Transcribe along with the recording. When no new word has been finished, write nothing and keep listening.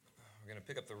We're going to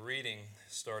pick up the reading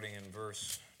starting in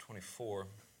verse 24.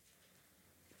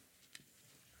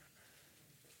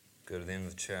 Go to the end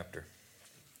of the chapter.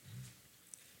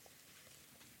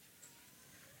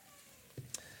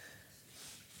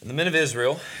 And the men of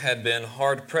Israel had been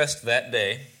hard pressed that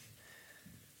day,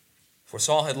 for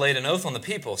Saul had laid an oath on the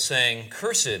people, saying,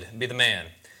 "Cursed be the man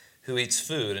who eats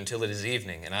food until it is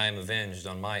evening, and I am avenged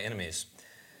on my enemies."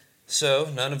 So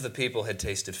none of the people had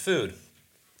tasted food.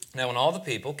 Now when all the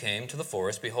people came to the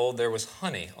forest, behold, there was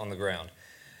honey on the ground.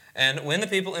 And when the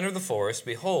people entered the forest,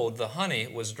 behold, the honey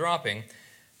was dropping,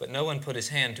 but no one put his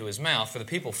hand to his mouth, for the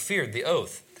people feared the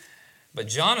oath. But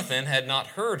Jonathan had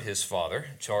not heard his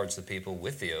father charge the people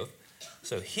with the oath.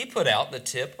 So he put out the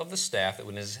tip of the staff that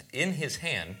was in his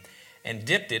hand, and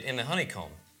dipped it in the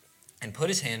honeycomb, and put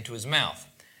his hand to his mouth,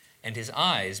 and his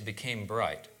eyes became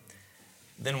bright.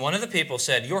 Then one of the people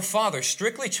said, "Your father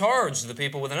strictly charged the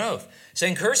people with an oath,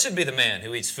 saying, 'Cursed be the man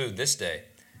who eats food this day.'"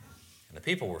 And the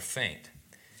people were faint.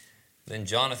 Then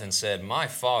Jonathan said, "My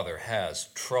father has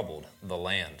troubled the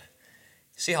land.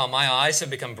 See how my eyes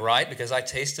have become bright because I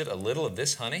tasted a little of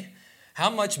this honey? How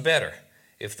much better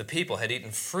if the people had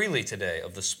eaten freely today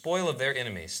of the spoil of their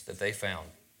enemies that they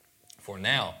found. For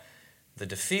now the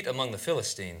defeat among the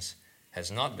Philistines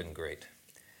has not been great."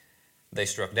 They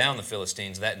struck down the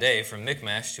Philistines that day from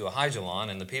Michmash to Ahijalon,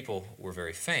 and the people were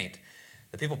very faint.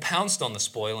 The people pounced on the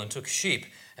spoil and took sheep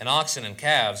and oxen and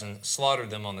calves and slaughtered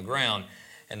them on the ground,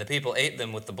 and the people ate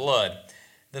them with the blood.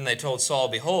 Then they told Saul,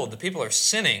 "Behold, the people are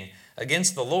sinning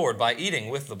against the Lord by eating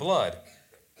with the blood."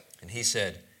 And he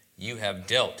said, "You have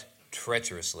dealt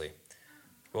treacherously.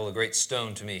 Roll a great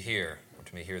stone to me here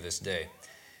this day."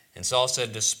 And Saul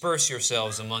said, "Disperse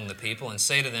yourselves among the people, and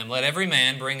say to them, Let every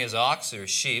man bring his ox or his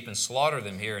sheep, and slaughter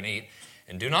them here and eat,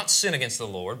 and do not sin against the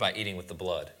Lord by eating with the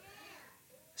blood."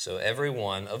 So every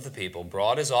one of the people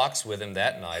brought his ox with him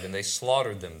that night, and they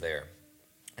slaughtered them there.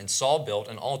 And Saul built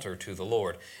an altar to the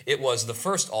Lord. It was the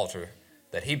first altar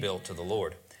that he built to the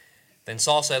Lord. Then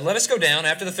Saul said, "Let us go down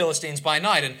after the Philistines by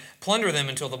night, and plunder them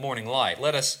until the morning light.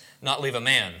 Let us not leave a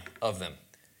man of them."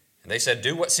 And they said,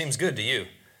 "Do what seems good to you."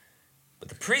 But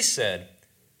the priest said,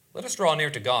 "Let us draw near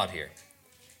to God here."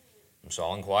 And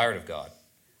Saul inquired of God,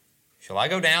 "Shall I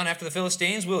go down after the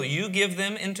Philistines? Will you give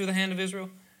them into the hand of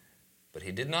Israel?" But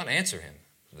he did not answer him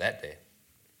that day.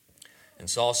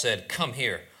 And Saul said, "Come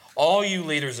here, all you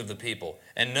leaders of the people,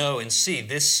 and know and see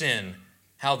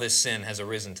how this sin has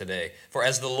arisen today. For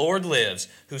as the Lord lives,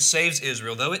 who saves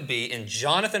Israel, though it be in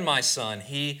Jonathan my son,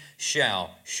 he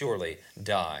shall surely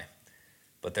die."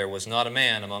 But there was not a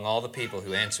man among all the people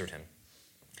who answered him.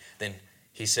 Then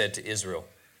he said to Israel,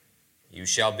 "You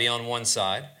shall be on one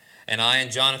side, and I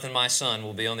and Jonathan my son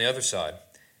will be on the other side."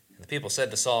 And the people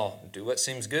said to Saul, "Do what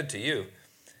seems good to you."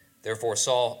 Therefore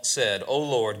Saul said, "O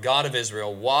Lord, God of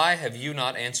Israel, why have you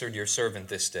not answered your servant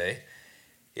this day?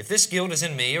 If this guilt is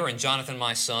in me or in Jonathan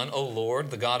my son, O Lord,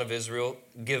 the God of Israel,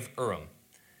 give Urim.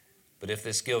 But if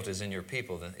this guilt is in your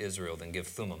people, then Israel, then give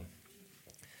Thummim."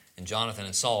 And Jonathan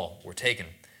and Saul were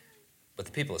taken, but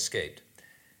the people escaped.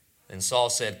 Then Saul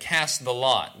said, "Cast the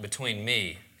lot between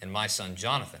me and my son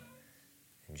Jonathan."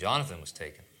 And Jonathan was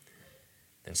taken.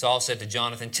 Then Saul said to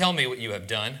Jonathan, "Tell me what you have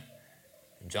done."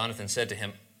 And Jonathan said to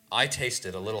him, "I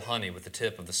tasted a little honey with the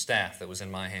tip of the staff that was in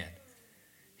my hand.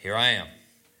 Here I am.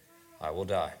 I will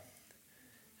die."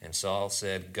 And Saul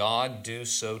said, "God do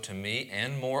so to me,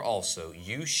 and more also.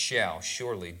 You shall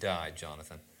surely die,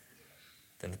 Jonathan."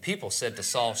 Then the people said to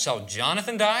Saul, "Shall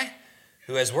Jonathan die,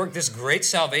 who has worked this great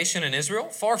salvation in Israel?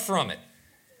 Far from it.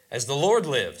 As the Lord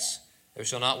lives, there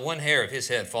shall not one hair of his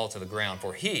head fall to the ground,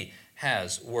 for he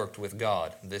has worked with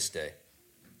God this day."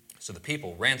 So the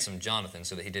people ransomed Jonathan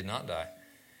so that he did not die.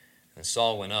 And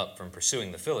Saul went up from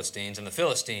pursuing the Philistines, and the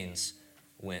Philistines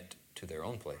went to their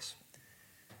own place.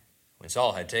 When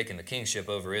Saul had taken the kingship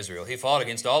over Israel, he fought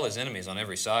against all his enemies on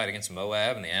every side, against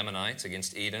Moab and the Ammonites,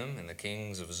 against Edom and the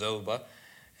kings of Zobah,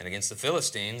 and against the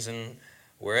Philistines, and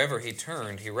wherever he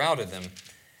turned, he routed them.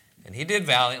 And he did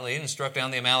valiantly and struck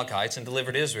down the Amalekites and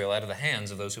delivered Israel out of the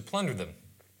hands of those who plundered them.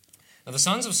 Now the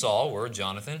sons of Saul were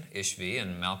Jonathan, Ishvi,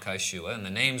 and Malchishua, and the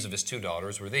names of his two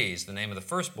daughters were these. The name of the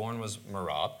firstborn was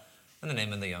Merab, and the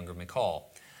name of the younger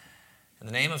Michal. And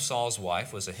the name of Saul's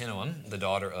wife was Ahinoam, the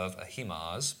daughter of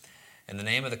Ahimaaz. And the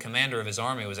name of the commander of his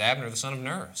army was Abner, the son of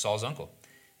Ner, Saul's uncle.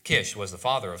 Kish was the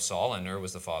father of Saul, and Ner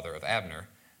was the father of Abner.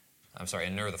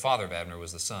 And Ner, the father of Abner,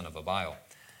 was the son of Abiel.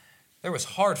 There was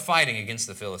hard fighting against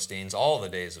the Philistines all the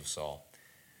days of Saul.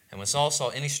 And when Saul saw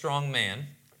any strong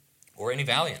man or any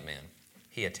valiant man,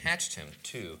 he attached him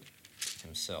to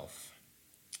himself.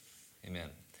 Amen.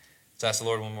 Let's ask the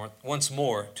Lord once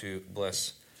more to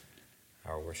bless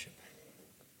our worship.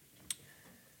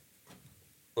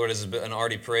 Lord, as has been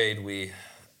already prayed, we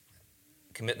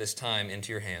commit this time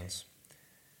into your hands.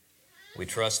 We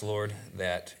trust, Lord,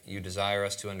 that you desire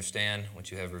us to understand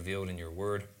what you have revealed in your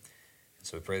word. And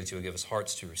so we pray that you will give us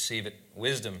hearts to receive it,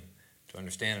 wisdom to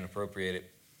understand and appropriate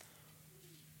it,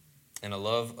 and a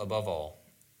love above all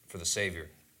for the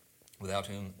Savior, without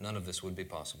whom none of this would be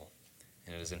possible.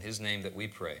 And it is in his name that we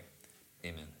pray.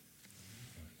 Amen.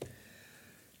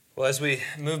 Well, as we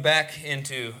move back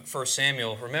into 1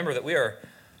 Samuel, remember that we are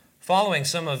following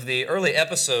some of the early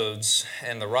episodes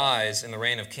and the rise in the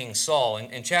reign of King Saul.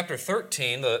 In chapter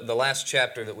 13, the last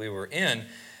chapter that we were in,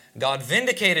 God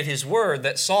vindicated his word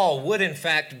that Saul would in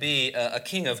fact be a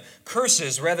king of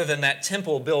curses rather than that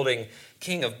temple-building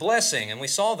king of blessing. And we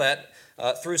saw that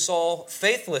through Saul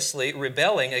faithlessly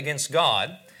rebelling against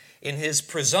God in his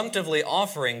presumptively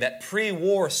offering that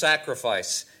pre-war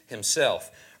sacrifice himself,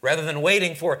 rather than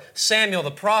waiting for Samuel the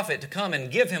prophet to come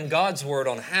and give him God's word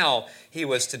on how he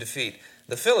was to defeat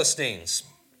the Philistines.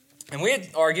 And we had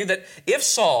argued that if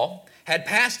Saul had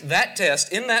passed that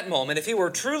test in that moment, if he were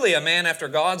truly a man after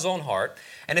God's own heart,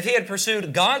 and if he had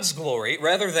pursued God's glory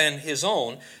rather than his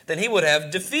own, then he would have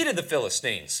defeated the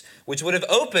Philistines, which would have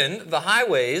opened the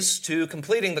highways to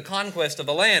completing the conquest of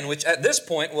the land, which at this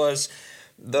point was,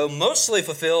 though mostly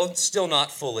fulfilled, still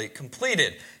not fully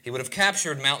completed. He would have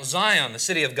captured Mount Zion, the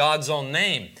city of God's own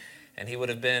name, and he would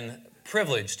have been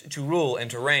privileged to rule and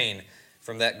to reign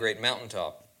from that great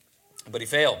mountaintop. But he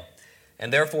failed.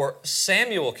 And therefore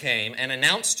Samuel came and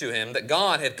announced to him that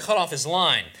God had cut off his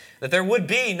line, that there would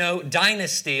be no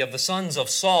dynasty of the sons of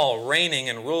Saul reigning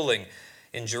and ruling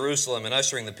in Jerusalem and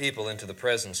ushering the people into the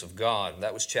presence of God.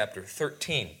 That was chapter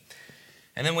 13.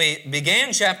 And then we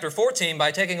began chapter 14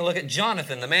 by taking a look at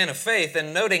Jonathan, the man of faith,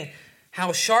 and noting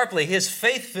how sharply his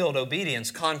faith-filled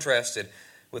obedience contrasted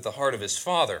with the heart of his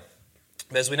father.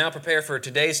 As we now prepare for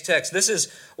today's text, this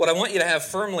is what I want you to have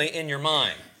firmly in your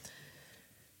mind.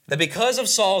 That because of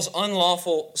Saul's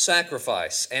unlawful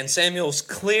sacrifice and Samuel's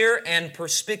clear and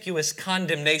perspicuous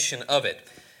condemnation of it,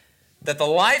 that the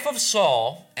life of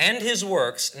Saul and his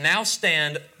works now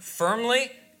stand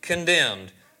firmly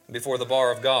condemned before the bar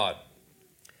of God.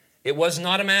 It was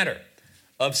not a matter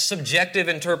of subjective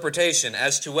interpretation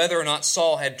as to whether or not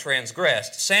Saul had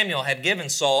transgressed. Samuel had given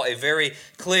Saul a very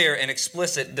clear and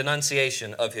explicit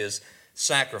denunciation of his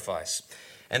sacrifice.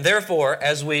 And therefore,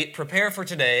 as we prepare for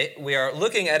today, we are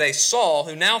looking at a Saul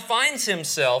who now finds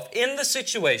himself in the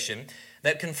situation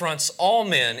that confronts all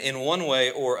men in one way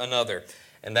or another.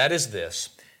 And that is this,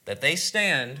 that they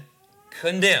stand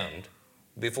condemned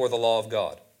before the law of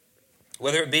God.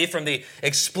 Whether it be from the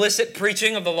explicit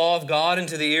preaching of the law of God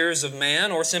into the ears of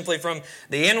man, or simply from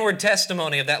the inward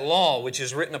testimony of that law which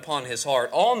is written upon his heart,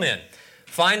 all men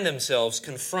find themselves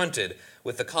confronted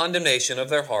with the condemnation of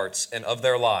their hearts and of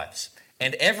their lives.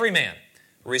 And every man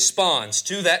responds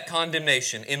to that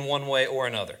condemnation in one way or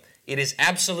another. It is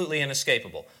absolutely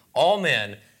inescapable. All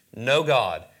men know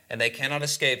God, and they cannot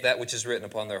escape that which is written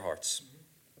upon their hearts.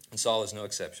 And Saul is no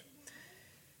exception.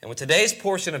 And what today's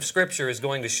portion of Scripture is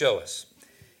going to show us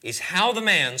is how the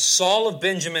man Saul of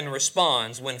Benjamin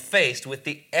responds when faced with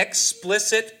the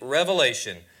explicit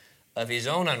revelation of his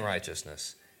own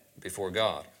unrighteousness before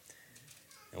God.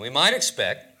 And we might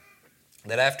expect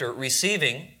that after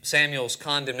receiving Samuel's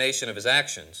condemnation of his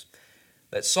actions,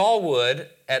 that Saul would,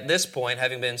 at this point,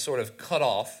 having been sort of cut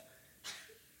off,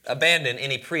 abandon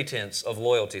any pretense of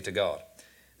loyalty to God.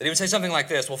 That he would say something like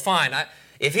this, well, fine,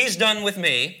 if he's done with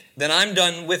me, then I'm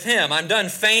done with him. I'm done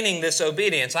feigning this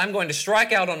obedience. I'm going to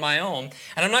strike out on my own,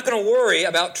 and I'm not going to worry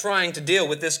about trying to deal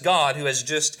with this God who has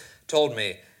just told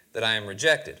me that I am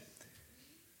rejected.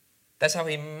 That's how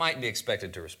he might be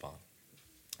expected to respond.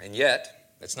 And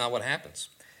yet, that's not what happens.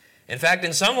 In fact,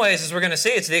 in some ways, as we're going to see,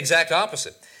 it's the exact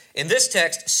opposite. In this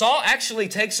text, Saul actually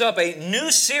takes up a new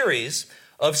series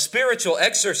of spiritual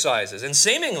exercises, and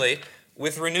seemingly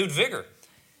with renewed vigor.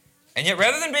 And yet,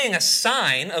 rather than being a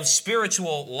sign of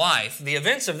spiritual life, the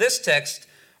events of this text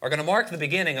are going to mark the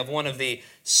beginning of one of the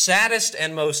saddest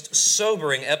and most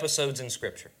sobering episodes in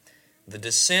Scripture. The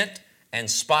descent and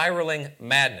spiraling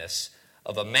madness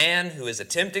of a man who is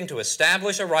attempting to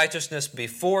establish a righteousness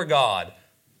before God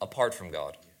apart from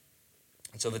God.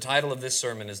 And so the title of this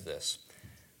sermon is this: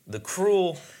 The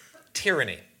Cruel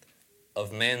Tyranny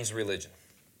of Man's Religion.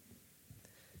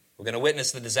 We're going to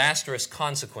witness the disastrous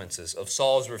consequences of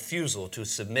Saul's refusal to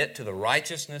submit to the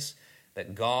righteousness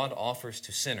that God offers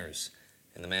to sinners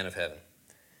in the man of heaven.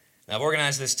 Now, I've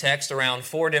organized this text around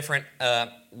 4 different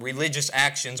religious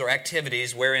actions or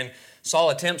activities wherein Saul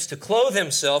attempts to clothe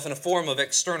himself in a form of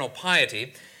external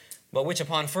piety, but which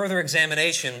upon further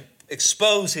examination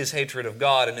expose his hatred of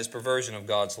God and his perversion of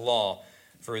God's law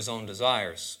for his own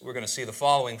desires. We're going to see the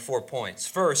following 4 points.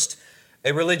 First,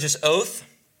 a religious oath.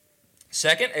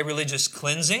 Second, a religious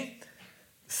cleansing.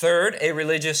 Third, a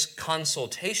religious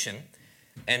consultation.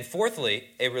 And fourthly,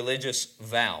 a religious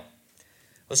vow.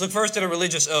 Let's look first at a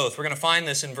religious oath. We're going to find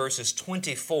this in verses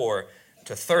 24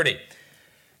 to 30.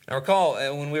 Now recall,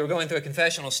 when we were going through a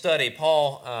confessional study,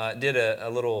 Paul did a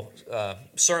little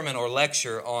sermon or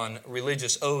lecture on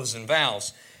religious oaths and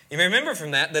vows. You may remember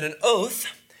from that an oath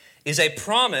is a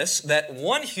promise that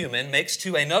one human makes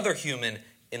to another human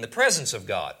in the presence of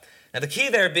God. Now the key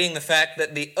there being the fact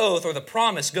that the oath or the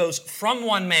promise goes from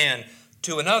one man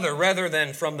to another rather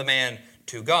than from the man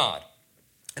to God.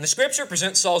 And the Scripture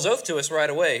presents Saul's oath to us right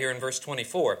away here in verse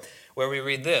 24, where we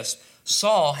read this: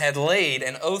 Saul had laid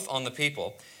an oath on the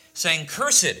people, saying,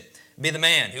 "Cursed be the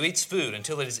man who eats food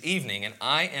until it is evening, and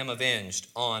I am avenged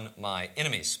on my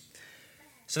enemies."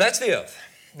 So that's the oath.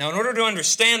 Now, in order to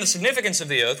understand the significance of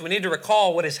the oath, we need to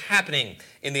recall what is happening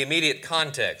in the immediate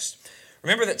context.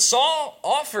 Remember that Saul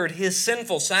offered his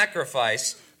sinful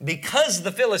sacrifice because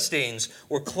the Philistines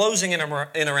were closing in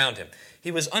around him.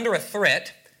 He was under a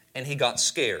threat, and he got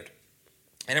scared.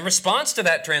 And in response to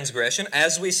that transgression,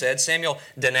 as we said, Samuel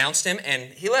denounced him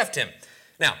and he left him.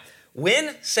 Now,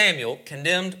 when Samuel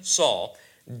condemned Saul,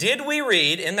 did we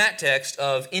read in that text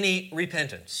of any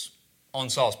repentance on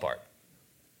Saul's part?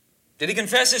 Did he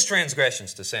confess his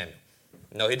transgressions to Samuel?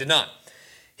 No, he did not.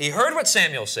 He heard what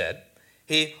Samuel said.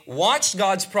 He watched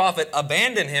God's prophet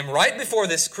abandon him right before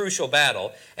this crucial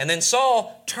battle, and then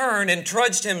Saul turned and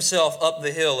trudged himself up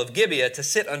the hill of Gibeah to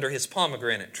sit under his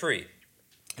pomegranate tree.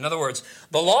 In other words,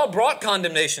 the law brought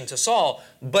condemnation to Saul,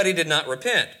 but he did not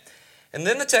repent. And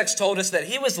then the text told us that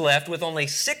he was left with only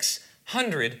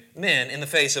 600 men in the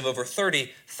face of over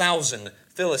 30,000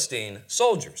 Philistine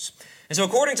soldiers. And so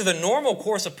according to the normal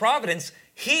course of providence,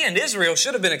 he and Israel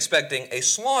should have been expecting a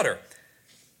slaughter.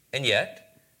 And yet,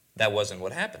 that wasn't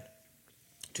what happened.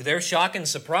 To their shock and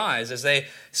surprise, as they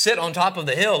sit on top of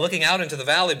the hill looking out into the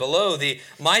valley below, the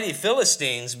mighty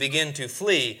Philistines begin to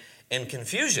flee in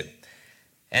confusion.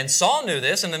 And Saul knew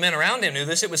this, and the men around him knew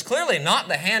this. It was clearly not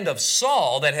the hand of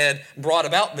Saul that had brought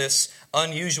about this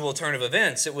unusual turn of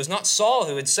events. It was not Saul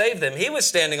who had saved them. He was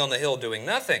standing on the hill doing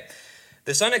nothing.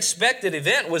 This unexpected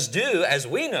event was due, as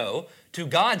we know, to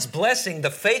God's blessing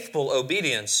the faithful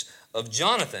obedience of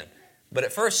Jonathan. But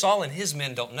at first, Saul and his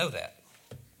men don't know that.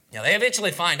 Now, they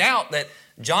eventually find out that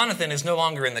Jonathan is no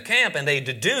longer in the camp, and they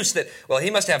deduce that, well, he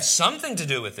must have something to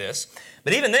do with this.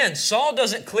 But even then, Saul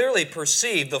doesn't clearly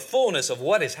perceive the fullness of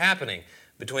what is happening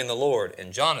between the Lord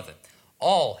and Jonathan.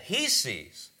 All he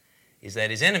sees is that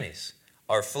his enemies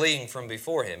are fleeing from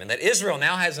before him, and that Israel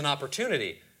now has an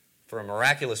opportunity for a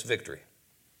miraculous victory.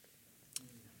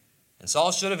 And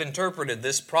Saul should have interpreted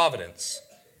this providence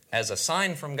as a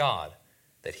sign from God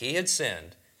that he had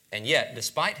sinned, and yet,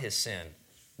 despite his sin,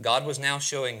 God was now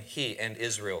showing he and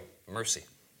Israel mercy.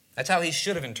 That's how he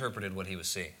should have interpreted what he was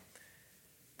seeing.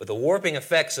 But the warping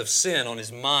effects of sin on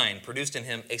his mind produced in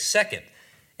him a second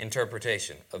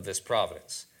interpretation of this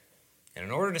providence. And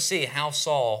in order to see how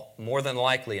Saul more than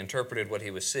likely interpreted what he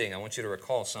was seeing, I want you to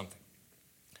recall something.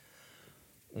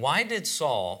 Why did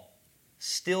Saul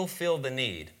still feel the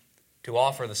need to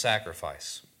offer the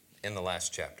sacrifice in the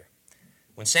last chapter?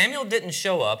 When Samuel didn't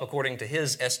show up, according to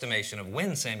his estimation of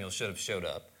when Samuel should have showed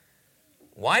up,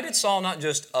 why did Saul not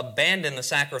just abandon the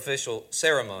sacrificial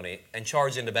ceremony and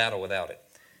charge into battle without it?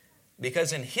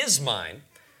 Because in his mind,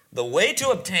 the way to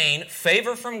obtain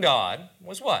favor from God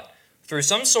was what? Through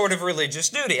some sort of religious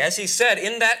duty. As he said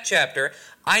in that chapter,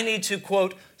 I need to,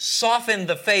 quote, soften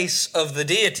the face of the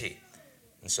deity.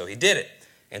 And so he did it.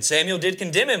 And Samuel did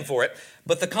condemn him for it,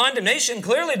 but the condemnation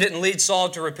clearly didn't lead Saul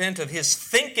to repent of his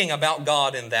thinking about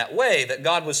God in that way, that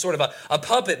God was sort of a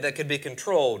puppet that could be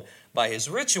controlled by his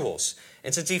rituals.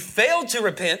 And since he failed to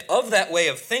repent of that way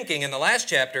of thinking in the last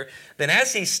chapter, then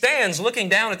as he stands looking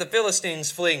down at the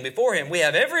Philistines fleeing before him, we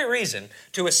have every reason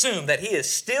to assume that he is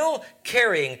still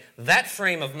carrying that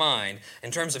frame of mind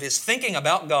in terms of his thinking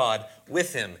about God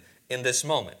with him in this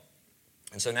moment.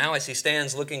 And so now as he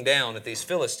stands looking down at these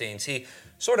Philistines, he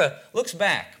sort of looks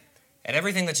back at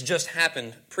everything that's just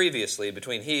happened previously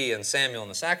between he and Samuel and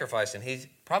the sacrifice, and he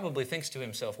probably thinks to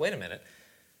himself, wait a minute,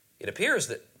 it appears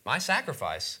that my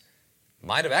sacrifice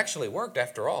might have actually worked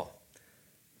after all.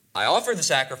 I offered the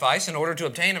sacrifice in order to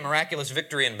obtain a miraculous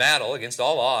victory in battle against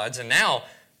all odds, and now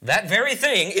that very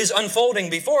thing is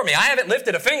unfolding before me. I haven't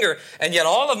lifted a finger, and yet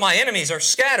all of my enemies are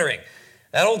scattering.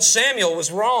 That old Samuel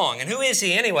was wrong, and who is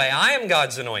he anyway? I am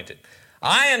God's anointed.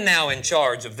 I am now in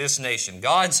charge of this nation.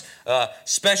 God's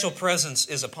special presence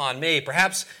is upon me.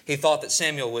 Perhaps he thought that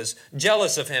Samuel was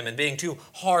jealous of him and being too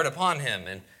hard upon him.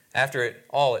 And After it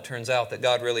all, it turns out that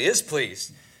God really is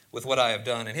pleased with what I have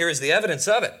done. And here is the evidence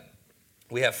of it.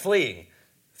 We have fleeing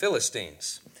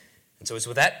Philistines. And so it's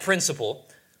with that principle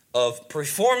of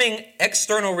performing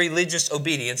external religious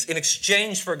obedience in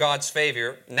exchange for God's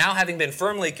favor, now having been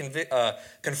firmly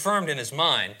confirmed in his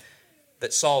mind,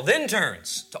 that Saul then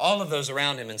turns to all of those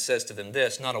around him and says to them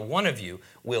this, "Not a one of you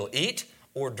will eat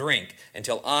or drink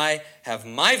until I have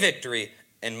my victory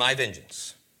and my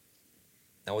vengeance."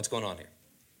 Now what's going on here?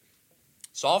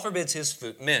 Saul forbids his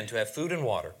men to have food and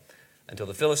water until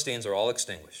the Philistines are all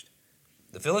extinguished.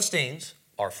 The Philistines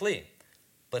are fleeing,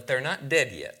 but they're not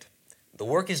dead yet. The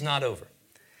work is not over.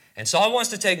 And Saul wants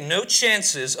to take no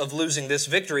chances of losing this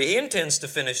victory. He intends to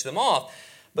finish them off.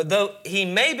 But though he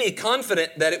may be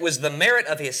confident that it was the merit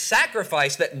of his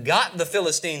sacrifice that got the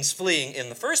Philistines fleeing in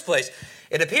the first place,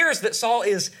 it appears that Saul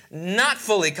is not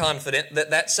fully confident that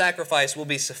that sacrifice will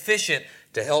be sufficient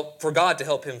for God to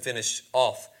help him finish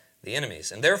off the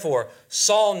enemies. And therefore,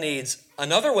 Saul needs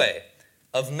another way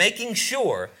of making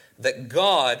sure that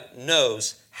God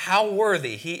knows how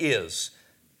worthy he is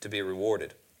to be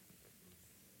rewarded.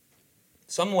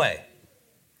 Some way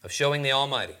of showing the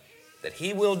Almighty that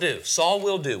Saul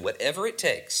will do whatever it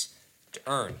takes to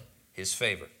earn his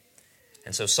favor.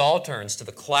 And so Saul turns to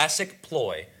the classic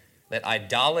ploy that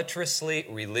idolatrously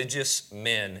religious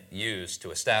men use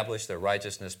to establish their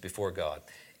righteousness before God.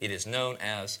 It is known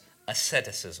as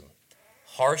asceticism,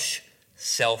 harsh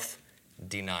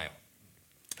self-denial.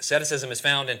 Asceticism is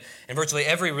found in virtually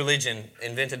every religion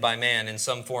invented by man in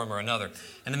some form or another.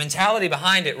 And the mentality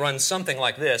behind it runs something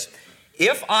like this: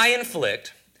 if I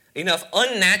inflict enough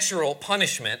unnatural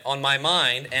punishment on my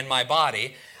mind and my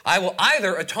body, I will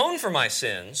either atone for my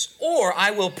sins or I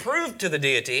will prove to the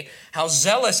deity how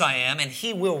zealous I am and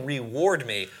he will reward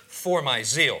me for my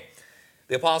zeal.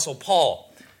 The Apostle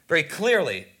Paul very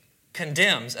clearly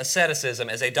condemns asceticism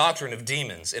as a doctrine of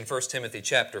demons in 1 Timothy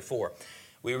chapter 4.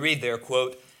 We read there,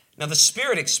 quote, "Now the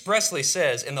Spirit expressly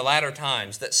says in the latter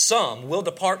times that some will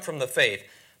depart from the faith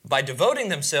by devoting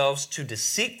themselves to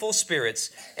deceitful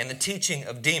spirits and the teaching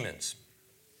of demons,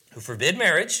 who forbid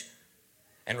marriage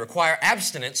and require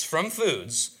abstinence from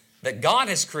foods that God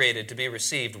has created to be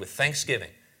received with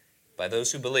thanksgiving by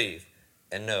those who believe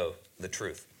and know the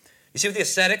truth." You see what the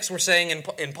ascetics were saying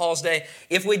in Paul's day?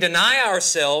 If we deny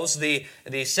ourselves the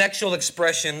sexual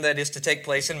expression that is to take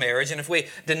place in marriage, and if we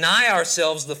deny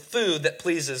ourselves the food that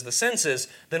pleases the senses,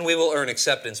 then we will earn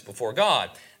acceptance before God.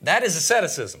 That is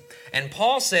asceticism. And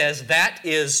Paul says that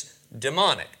is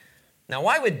demonic. Now,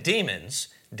 why would demons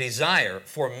desire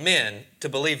for men to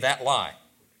believe that lie?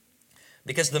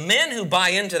 Because the men who buy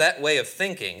into that way of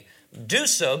thinking do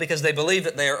so because they believe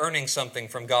that they are earning something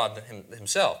from God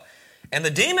himself. And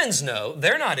the demons know,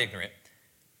 they're not ignorant.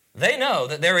 They know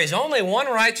that there is only one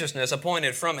righteousness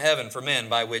appointed from heaven for men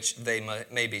by which they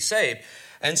may be saved.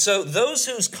 And so those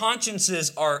whose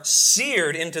consciences are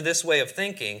seared into this way of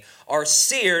thinking are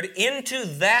seared into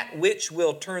that which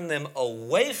will turn them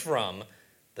away from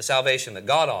the salvation that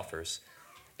God offers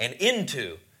and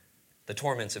into the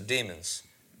torments of demons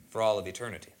for all of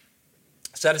eternity.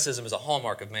 Asceticism is a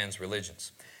hallmark of man's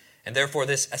religions. And therefore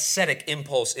this ascetic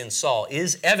impulse in Saul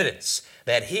is evidence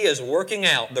that he is working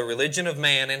out the religion of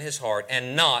man in his heart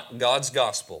and not God's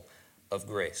gospel of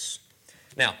grace.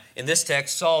 Now, in this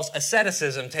text, Saul's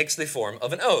asceticism takes the form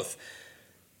of an oath.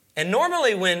 And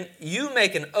normally when you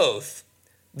make an oath,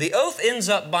 the oath ends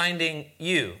up binding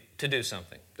you to do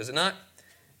something, does it not?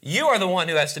 You are the one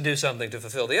who has to do something to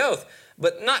fulfill the oath,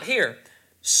 but not here.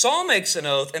 Saul makes an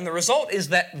oath, and the result is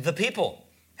that the people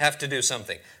have to do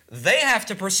something. They have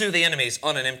to pursue the enemies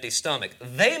on an empty stomach.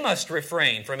 They must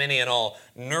refrain from any and all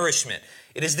nourishment.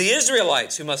 It is the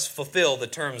Israelites who must fulfill the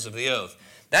terms of the oath.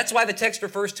 That's why the text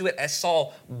refers to it as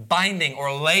Saul binding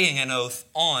or laying an oath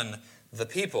on the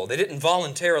people. They didn't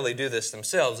voluntarily do this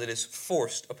themselves. It is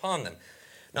forced upon them.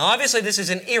 Now, obviously, this is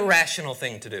an irrational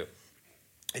thing to do.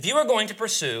 If you are going to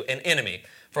pursue an enemy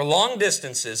for long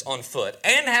distances on foot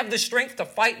and have the strength to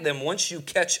fight them once you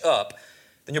catch up,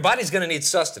 then your body's going to need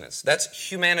sustenance. That's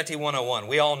humanity 101.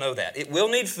 We all know that. It will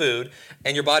need food,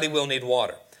 and your body will need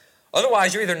water.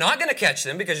 Otherwise, you're either not going to catch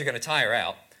them because you're going to tire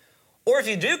out, or if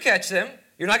you do catch them,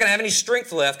 you're not going to have any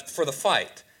strength left for the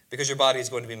fight because your body is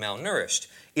going to be malnourished.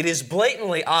 It is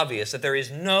blatantly obvious that there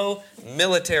is no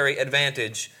military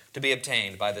advantage to be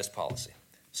obtained by this policy.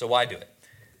 So why do it?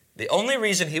 The only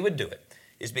reason he would do it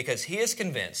is because he is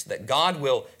convinced that God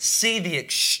will see the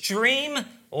extreme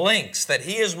lengths that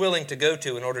he is willing to go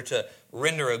to in order to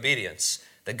render obedience,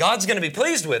 that God's going to be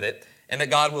pleased with it, and that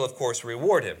God will, of course,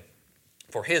 reward him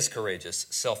for his courageous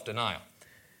self-denial.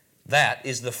 That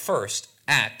is the first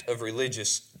act of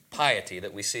religious piety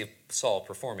that we see Saul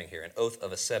performing here, an oath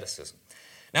of asceticism.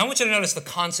 Now I want you to notice the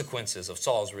consequences of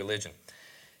Saul's religion.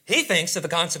 He thinks that the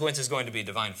consequence is going to be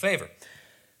divine favor.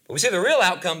 But we see the real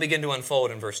outcome begin to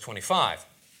unfold in verse 25.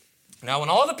 Now when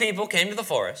all the people came to the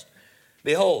forest,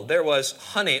 behold, there was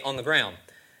honey on the ground.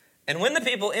 And when the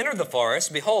people entered the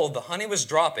forest, behold, the honey was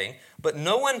dropping, but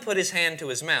no one put his hand to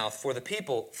his mouth, for the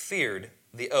people feared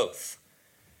the oath.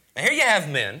 Now here you have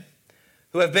men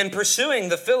who have been pursuing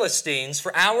the Philistines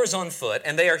for hours on foot,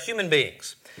 and they are human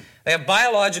beings. They have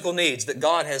biological needs that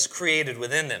God has created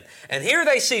within them. And here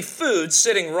they see food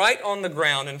sitting right on the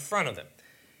ground in front of them.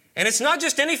 And it's not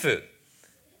just any food.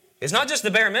 It's not just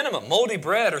the bare minimum, moldy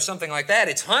bread or something like that.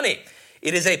 It's honey.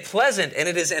 It is a pleasant and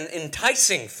it is an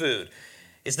enticing food.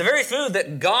 It's the very food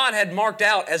that God had marked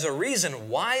out as a reason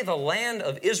why the land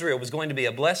of Israel was going to be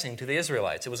a blessing to the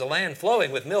Israelites. It was a land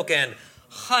flowing with milk and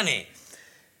honey.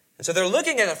 And so they're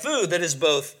looking at a food that is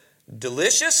both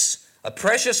delicious, a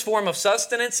precious form of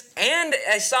sustenance, and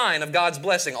a sign of God's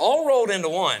blessing, all rolled into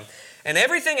one. And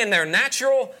everything in their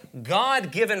natural,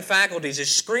 God-given faculties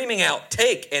is screaming out,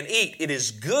 take and eat. It is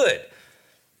good.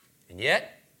 And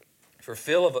yet, for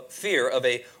fear of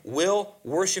a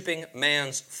will-worshiping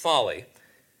man's folly,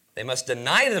 they must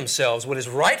deny themselves what is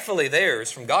rightfully theirs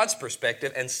from God's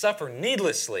perspective and suffer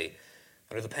needlessly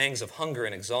under the pangs of hunger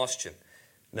and exhaustion,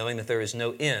 knowing that there is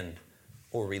no end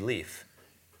or relief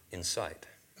in sight.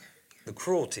 The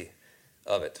cruelty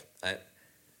of it.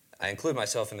 I include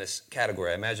myself in this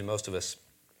category. I imagine most of us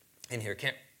in here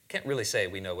can't really say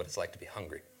we know what it's like to be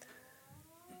hungry.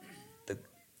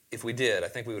 If we did, I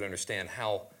think we would understand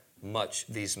how much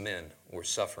these men were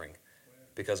suffering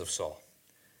because of Saul.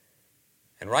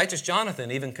 And righteous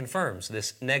Jonathan even confirms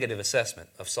this negative assessment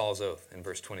of Saul's oath in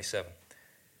verse 27.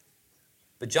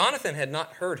 But Jonathan had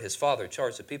not heard his father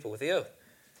charge the people with the oath.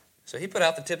 So he put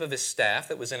out the tip of his staff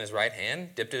that was in his right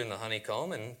hand, dipped it in the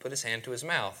honeycomb, and put his hand to his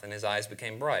mouth, and his eyes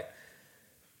became bright.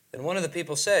 Then one of the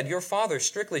people said, your father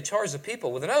strictly charged the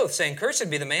people with an oath, saying, cursed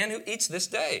be the man who eats this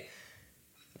day.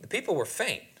 The people were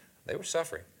faint. They were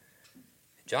suffering.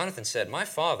 Jonathan said, my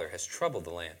father has troubled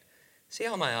the land. See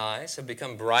how my eyes have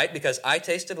become bright because I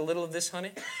tasted a little of this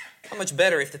honey? How much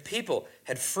better if the people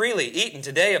had freely eaten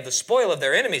today of the spoil of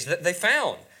their enemies that they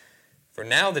found. For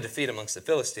now the defeat amongst the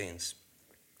Philistines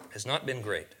has not been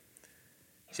great.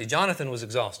 See, Jonathan was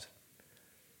exhausted.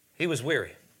 He was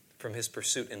weary from his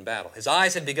pursuit in battle. His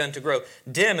eyes had begun to grow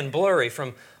dim and blurry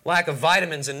from lack of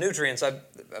vitamins and nutrients.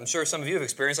 I'm sure some of you have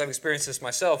experienced. I've experienced this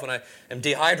myself when I am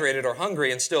dehydrated or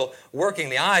hungry and still working.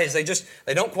 The eyes,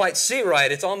 they don't quite see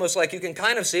right. It's almost like you can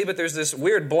kind of see, but there's this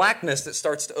weird blackness that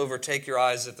starts to overtake your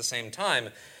eyes at the same time.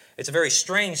 It's a very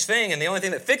strange thing, and the only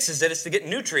thing that fixes it is to get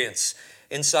nutrients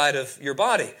inside of your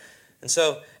body. And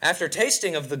so, after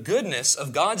tasting of the goodness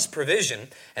of God's provision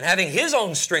and having his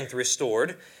own strength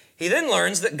restored, he then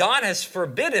learns that God has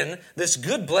forbidden this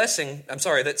good blessing,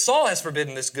 that Saul has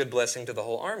forbidden this good blessing to the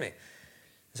whole army.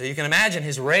 So you can imagine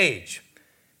his rage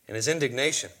and his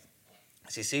indignation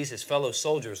as he sees his fellow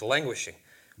soldiers languishing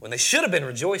when they should have been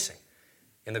rejoicing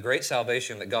in the great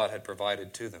salvation that God had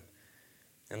provided to them.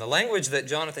 And the language that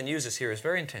Jonathan uses here is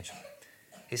very intentional.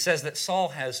 He says that Saul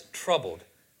has troubled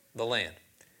the land.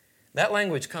 That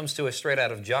language comes to us straight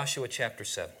out of Joshua chapter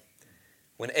 7.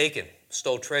 When Achan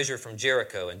stole treasure from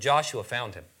Jericho and Joshua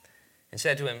found him and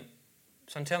said to him,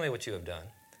 son, tell me what you have done.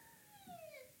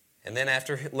 And then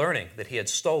after learning that he had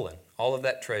stolen all of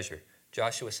that treasure,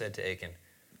 Joshua said to Achan,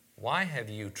 why have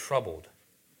you troubled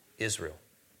Israel?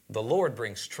 The Lord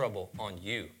brings trouble on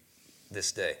you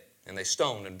this day. And they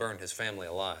stoned and burned his family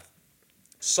alive.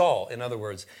 Saul, in other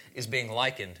words, is being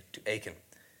likened to Achan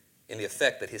in the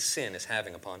effect that his sin is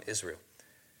having upon Israel.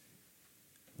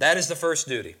 That is the first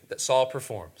duty that Saul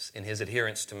performs in his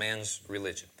adherence to man's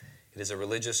religion. It is a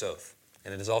religious oath,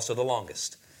 and it is also the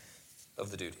longest of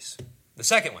the duties. The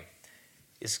second one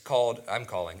is I'm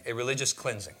calling a religious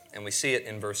cleansing, and we see it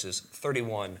in verses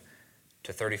 31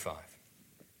 to 35.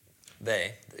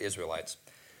 They, the Israelites,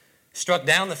 struck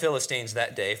down the Philistines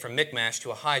that day from Michmash to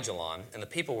Ahijalon, and the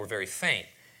people were very faint.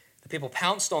 The people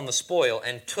pounced on the spoil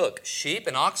and took sheep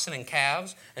and oxen and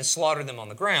calves and slaughtered them on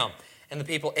the ground. And the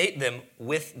people ate them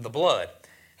with the blood.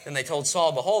 Then they told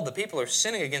Saul, behold, the people are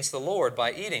sinning against the Lord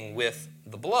by eating with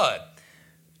the blood.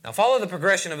 Now follow the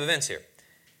progression of events here.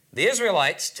 The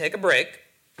Israelites take a break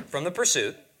from the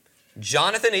pursuit.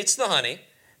 Jonathan eats the honey.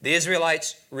 The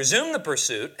Israelites resume the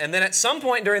pursuit. And then at some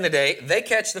point during the day, they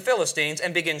catch the Philistines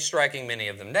and begin striking many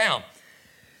of them down.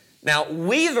 Now,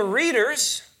 we, the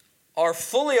readers, are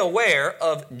fully aware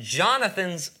of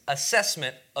Jonathan's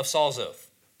assessment of Saul's oath,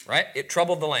 right? It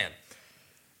troubled the land.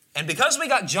 And because we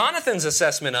got Jonathan's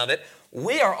assessment of it,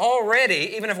 we are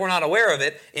already, even if we're not aware of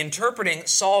it, interpreting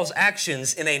Saul's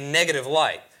actions in a negative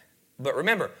light. But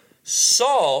remember,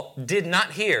 Saul did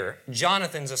not hear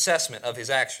Jonathan's assessment of his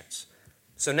actions.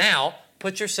 So now,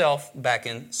 put yourself back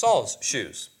in Saul's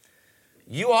shoes.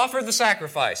 You offered the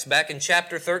sacrifice back in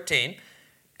chapter 13,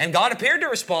 and God appeared to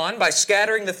respond by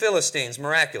scattering the Philistines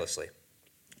miraculously.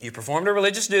 You performed a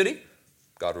religious duty,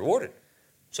 God rewarded.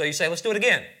 So you say, let's do it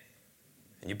again.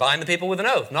 And you bind the people with an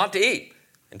oath not to eat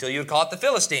until you had caught the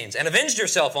Philistines and avenged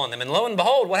yourself on them. And lo and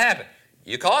behold, what happened?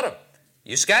 You caught them.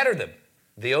 You scattered them.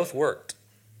 The oath worked.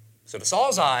 So to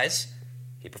Saul's eyes,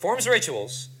 he performs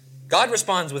rituals. God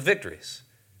responds with victories.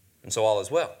 And so all is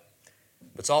well.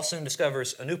 But Saul soon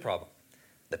discovers a new problem.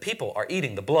 The people are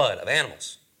eating the blood of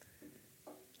animals.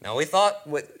 Now we thought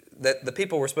that the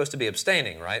people were supposed to be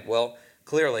abstaining, right? Well,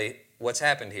 clearly what's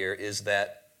happened here is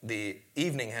that the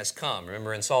evening has come.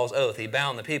 Remember in Saul's oath, he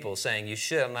bound the people saying, you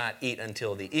shall not eat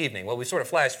until the evening. Well, we sort of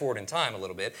flash forward in time a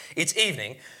little bit. It's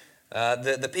evening.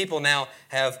 The people now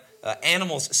have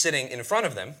animals sitting in front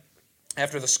of them.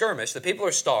 After the skirmish, the people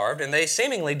are starved, and they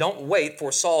seemingly don't wait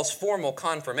for Saul's formal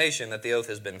confirmation that the oath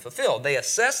has been fulfilled. They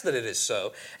assess that it is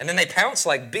so, and then they pounce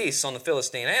like beasts on the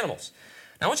Philistine animals.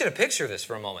 Now I want you to picture this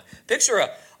for a moment. Picture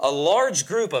a large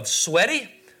group of sweaty,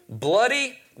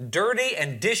 bloody, dirty,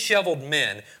 and disheveled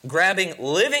men grabbing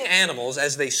living animals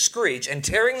as they screech and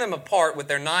tearing them apart with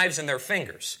their knives and their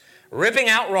fingers, ripping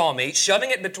out raw meat,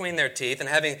 shoving it between their teeth, and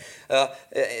having,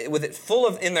 with it full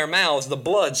of in their mouths, the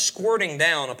blood squirting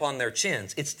down upon their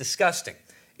chins. It's disgusting.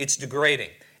 It's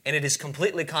degrading. And it is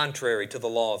completely contrary to the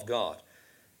law of God.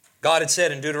 God had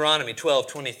said in Deuteronomy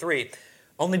 12:23,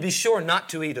 only be sure not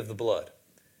to eat of the blood,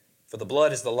 for the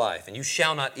blood is the life, and you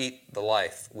shall not eat the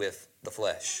life with the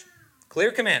flesh.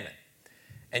 Clear commandment.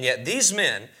 And yet these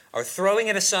men are throwing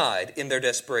it aside in their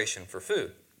desperation for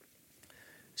food.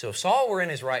 So if Saul were in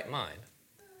his right mind,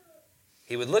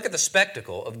 he would look at the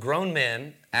spectacle of grown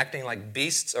men acting like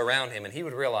beasts around him, and he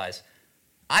would realize,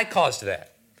 I caused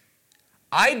that.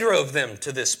 I drove them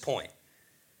to this point.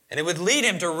 And it would lead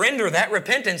him to render that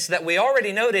repentance that we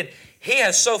already noted he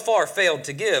has so far failed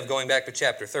to give, going back to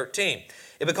chapter 13.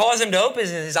 It would cause him to open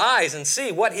his eyes and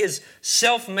see what his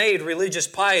self-made religious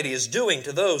piety is doing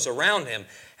to those around him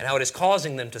and how it is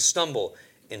causing them to stumble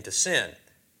into sin.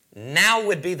 Now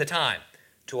would be the time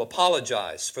to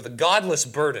apologize for the godless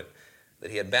burden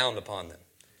that he had bound upon them.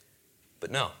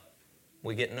 But no,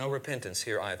 we get no repentance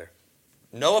here either.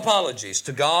 No apologies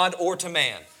to God or to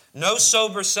man. No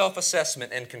sober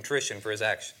self-assessment and contrition for his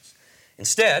actions.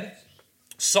 Instead,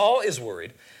 Saul is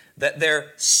worried that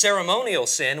their ceremonial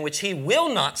sin, which he will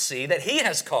not see, that he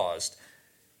has caused,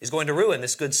 is going to ruin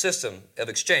this good system of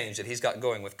exchange that he's got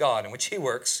going with God, in which he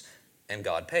works and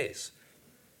God pays.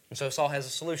 And so Saul has a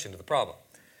solution to the problem.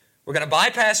 We're going to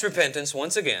bypass repentance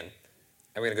once again,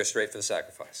 and we're going to go straight for the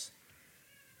sacrifice.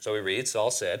 So we read, Saul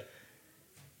said,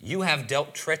 you have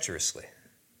dealt treacherously.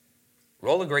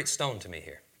 Roll a great stone to me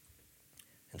here.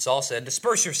 And Saul said,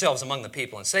 disperse yourselves among the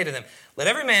people and say to them, let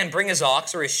every man bring his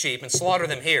ox or his sheep and slaughter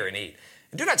them here and eat.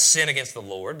 And do not sin against the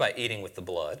Lord by eating with the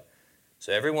blood.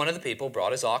 So every one of the people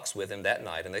brought his ox with him that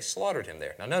night, and they slaughtered him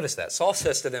there. Now notice that. Saul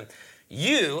says to them,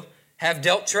 you have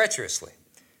dealt treacherously.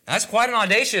 Now, that's quite an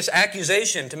audacious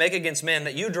accusation to make against men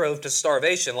that you drove to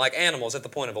starvation like animals at the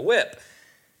point of a whip.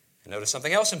 And notice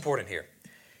something else important here.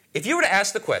 If you were to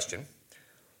ask the question,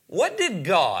 what did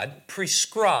God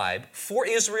prescribe for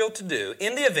Israel to do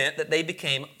in the event that they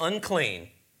became unclean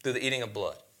through the eating of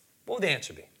blood? What would the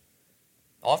answer be?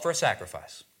 Offer a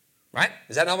sacrifice, right?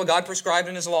 Is that not what God prescribed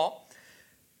in His law?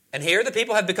 And here the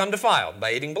people have become defiled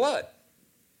by eating blood.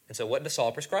 And so what does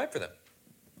Saul prescribe for them?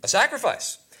 A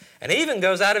sacrifice. And he even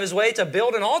goes out of his way to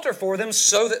build an altar for them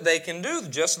so that they can do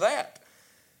just that.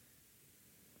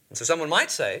 And so someone might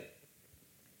say,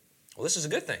 well, this is a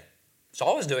good thing.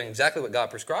 Saul was doing exactly what God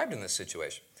prescribed in this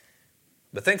situation.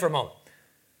 But think for a moment.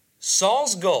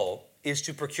 Saul's goal is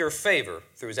to procure favor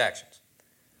through his actions.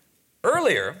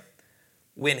 Earlier,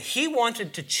 when he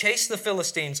wanted to chase the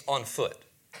Philistines on foot,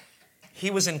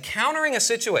 he was encountering a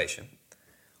situation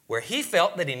where he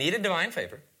felt that he needed divine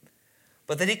favor,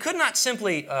 but that he could not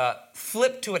simply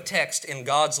flip to a text in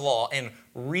God's law and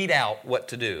read out what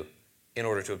to do in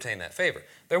order to obtain that favor.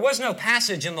 There was no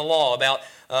passage in the law about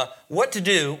what to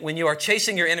do when you are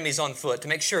chasing your enemies on foot to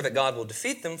make sure that God will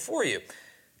defeat them for you.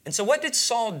 And so what did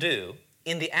Saul do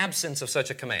in the absence of such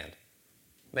a command?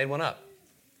 Made one up.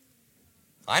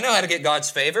 I know how to get God's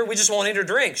favor. We just won't eat or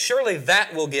drink. Surely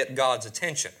that will get God's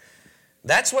attention.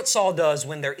 That's what Saul does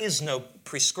when there is no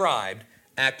prescribed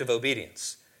act of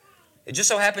obedience. It just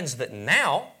so happens that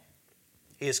now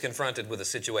he is confronted with a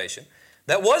situation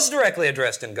that was directly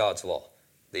addressed in God's law,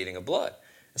 the eating of blood.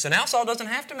 And so now Saul doesn't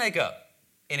have to make up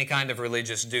any kind of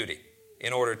religious duty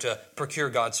in order to procure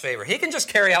God's favor. He can just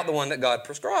carry out the one that God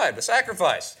prescribed, the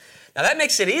sacrifice. Now that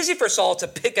makes it easy for Saul to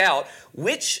pick out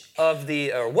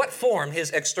what form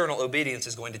his external obedience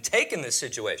is going to take in this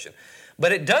situation.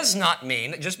 But it does not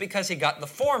mean that just because he got the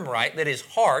form right, that his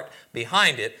heart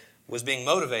behind it was being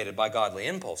motivated by godly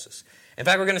impulses. In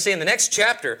fact, we're going to see in the next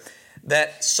chapter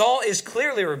that Saul is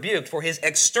clearly rebuked for his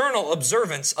external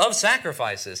observance of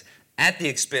sacrifices at the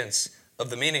expense of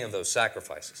the meaning of those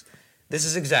sacrifices. This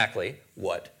is exactly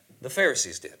what the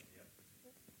Pharisees did.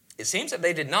 It seems that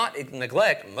they did not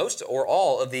neglect most or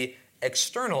all of the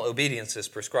external obediences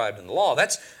prescribed in the law.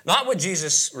 That's not what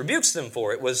Jesus rebukes them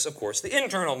for. It was, of course, the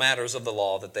internal matters of the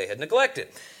law that they had neglected.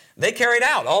 They carried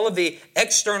out all of the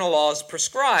external laws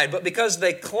prescribed, but because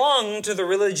they clung to the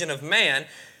religion of man,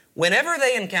 whenever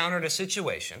they encountered a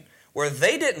situation where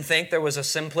they didn't think there was a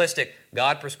simplistic,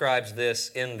 God prescribes this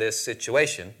in this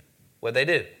situation, what they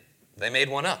did? They made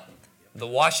one up. The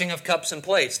washing of cups and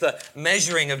plates, the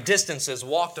measuring of distances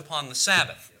walked upon the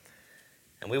Sabbath.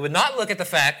 And we would not look at the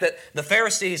fact that the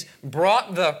Pharisees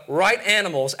brought the right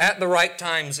animals at the right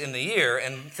times in the year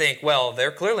and think, well,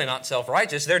 they're clearly not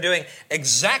self-righteous. They're doing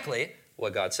exactly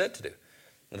what God said to do.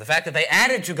 And the fact that they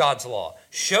added to God's law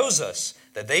shows us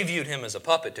that they viewed him as a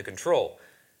puppet to control,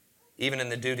 even in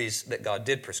the duties that God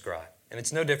did prescribe. And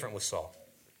it's no different with Saul.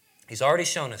 He's already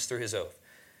shown us through his oath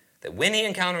that when he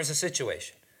encounters a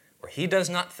situation where he does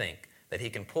not think that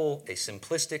he can pull a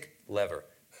simplistic lever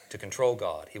to control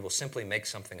God, he will simply make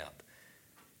something up.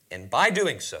 And by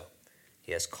doing so,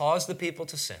 he has caused the people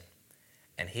to sin.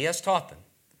 And he has taught them,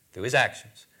 through his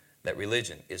actions, that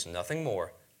religion is nothing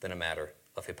more than a matter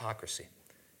of hypocrisy.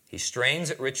 He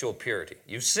strains at ritual purity.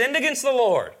 You've sinned against the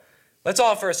Lord. Let's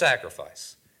offer a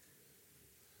sacrifice.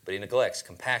 But he neglects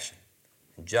compassion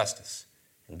and justice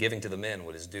and giving to the men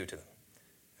what is due to them.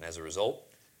 And as a result,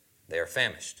 they are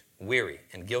famished, weary,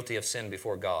 and guilty of sin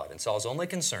before God. And Saul's only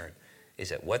concern is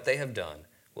that what they have done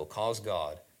will cause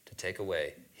God to take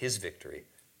away his victory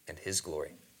and his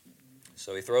glory.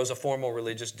 So he throws a formal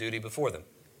religious duty before them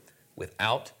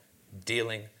without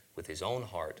dealing with his own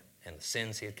heart and the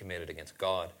sins he had committed against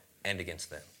God and against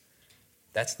them.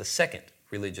 That's the second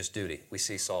religious duty we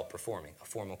see Saul performing, a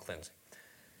formal cleansing.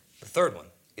 The third one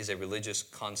is a religious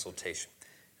consultation.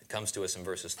 It comes to us in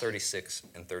verses 36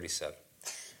 and 37.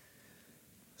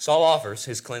 Saul offers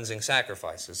his cleansing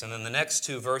sacrifices, and then the next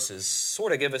two verses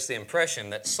sort of give us the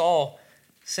impression that Saul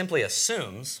simply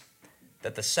assumes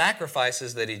that the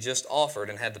sacrifices that he just offered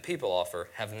and had the people offer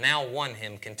have now won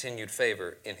him continued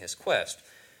favor in his quest.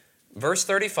 Verse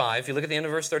 35, if you look at the end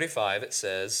of verse 35,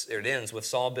 it ends with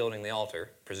Saul building the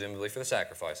altar, presumably for the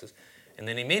sacrifices. And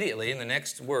then immediately in the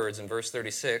next words in verse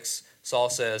 36, Saul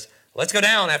says, let's go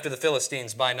down after the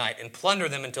Philistines by night and plunder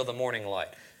them until the morning light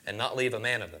and not leave a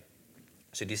man of them.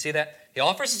 So do you see that? He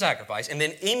offers a sacrifice, and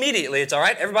then immediately it's all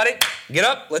right, everybody, get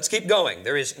up, let's keep going.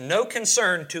 There is no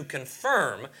concern to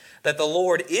confirm that the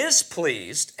Lord is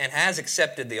pleased and has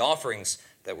accepted the offerings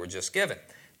that were just given.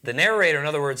 The narrator, in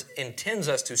other words, intends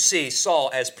us to see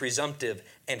Saul as presumptive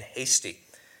and hasty.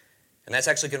 And that's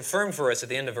actually confirmed for us at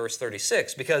the end of verse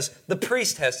 36, because the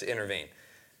priest has to intervene.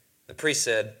 The priest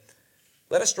said,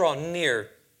 let us draw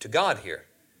near to God here.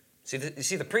 You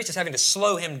see, the priest is having to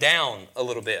slow him down a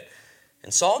little bit.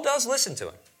 And Saul does listen to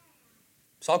him.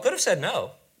 Saul could have said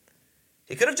no.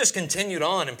 He could have just continued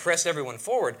on and pressed everyone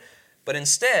forward. But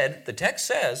instead, the text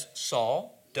says,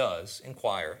 Saul does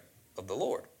inquire of the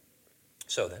Lord.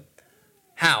 So then,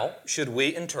 how should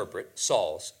we interpret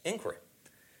Saul's inquiry?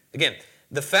 Again,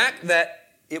 the fact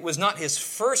that it was not his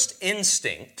first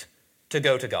instinct to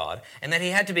go to God, and that he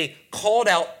had to be called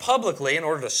out publicly in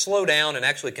order to slow down and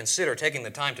actually consider taking the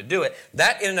time to do it,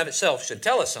 that in and of itself should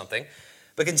tell us something.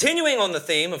 But continuing on the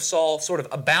theme of Saul sort of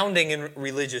abounding in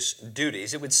religious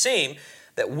duties, it would seem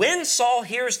that when Saul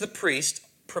hears the priest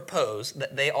propose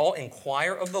that they all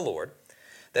inquire of the Lord,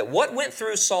 that what went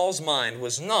through Saul's mind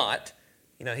was not,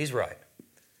 he's right.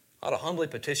 I ought to humbly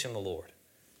petition the Lord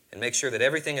and make sure that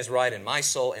everything is right in my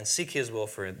soul and seek his will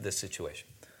for this situation.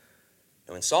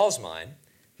 Now, in Saul's mind,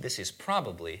 this is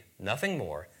probably nothing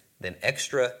more than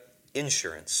extra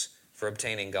insurance for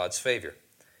obtaining God's favor.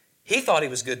 He thought he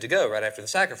was good to go right after the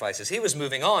sacrifices. He was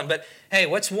moving on, but hey,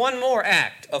 what's one more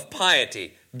act of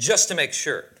piety just to make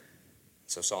sure?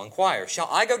 So Saul inquires, shall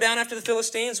I go down after the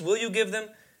Philistines? Will you give them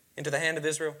into the hand of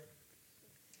Israel?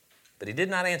 But he did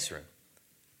not answer him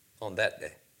on that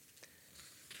day.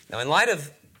 Now, in light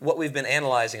of what we've been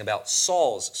analyzing about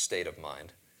Saul's state of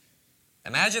mind,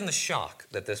 imagine the shock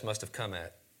that this must have come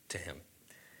to him.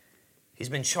 He's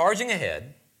been charging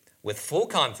ahead with full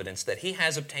confidence that he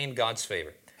has obtained God's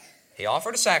favor. He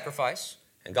offered a sacrifice,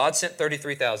 and God sent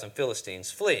 33,000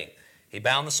 Philistines fleeing. He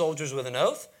bound the soldiers with an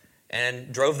oath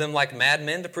and drove them like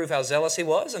madmen to prove how zealous he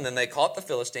was, and then they caught the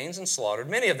Philistines and slaughtered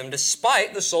many of them,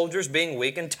 despite the soldiers being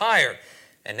weak and tired.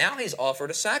 And now he's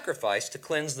offered a sacrifice to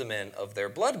cleanse the men of their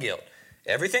blood guilt.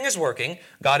 Everything is working.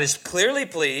 God is clearly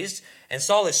pleased, and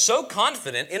Saul is so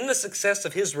confident in the success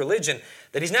of his religion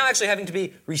that he's now actually having to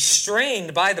be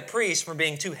restrained by the priests from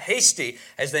being too hasty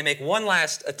as they make one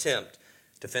last attempt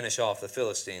to finish off the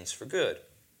Philistines for good.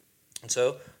 And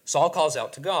so Saul calls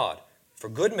out to God for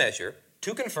good measure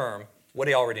to confirm what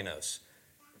he already knows,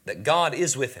 that God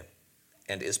is with him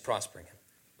and is prospering him.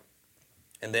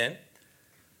 And then,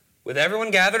 with everyone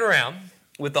gathered around,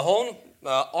 with the whole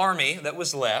army that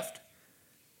was left,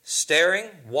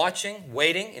 staring, watching,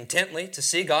 waiting intently to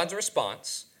see God's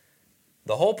response,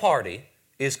 the whole party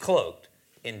is cloaked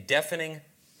in deafening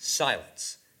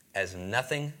silence as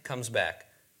nothing comes back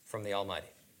from the Almighty.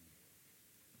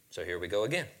 So here we go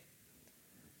again.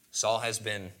 Saul has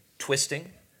been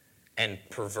twisting and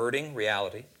perverting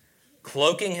reality,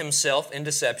 cloaking himself in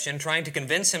deception, trying to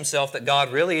convince himself that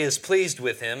God really is pleased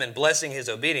with him and blessing his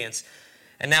obedience.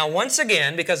 And now once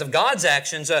again, because of God's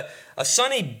actions, a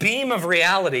sunny beam of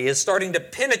reality is starting to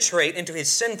penetrate into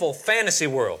his sinful fantasy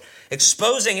world,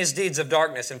 exposing his deeds of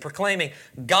darkness and proclaiming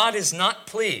God is not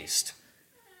pleased.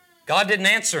 God didn't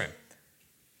answer him.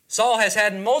 Saul has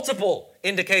had multiple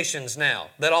indications now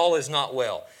that all is not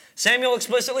well. Samuel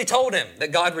explicitly told him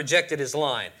that God rejected his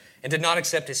line and did not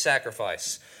accept his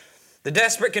sacrifice. The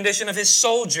desperate condition of his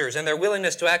soldiers and their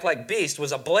willingness to act like beasts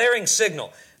was a blaring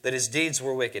signal that his deeds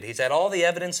were wicked. He's had all the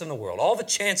evidence in the world, all the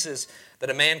chances that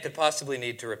a man could possibly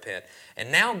need to repent.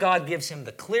 And now God gives him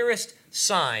the clearest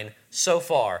sign so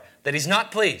far that he's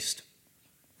not pleased.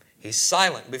 He's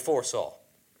silent before Saul.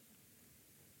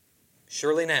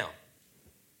 Surely now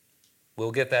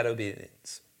we'll get that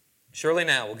obedience. Surely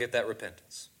now we'll get that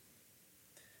repentance.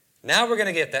 Now we're going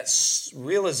to get that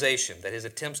realization that his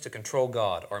attempts to control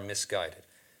God are misguided.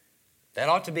 That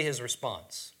ought to be his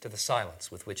response to the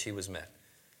silence with which he was met.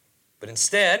 But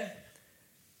instead,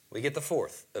 we get the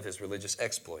fourth of his religious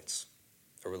exploits,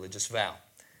 a religious vow,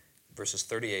 verses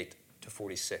 38 to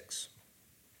 46.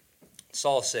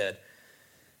 Saul said,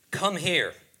 "Come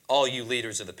here, all you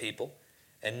leaders of the people,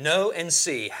 and know and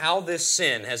see how this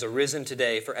sin has arisen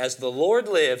today. For as the Lord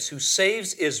lives, who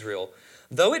saves Israel,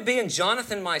 though it be in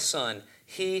Jonathan my son,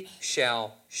 he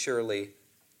shall surely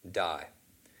die."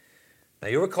 Now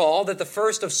you recall that the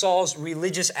first of Saul's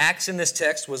religious acts in this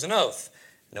text was an oath.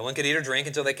 No one could eat or drink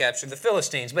until they captured the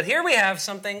Philistines. But here we have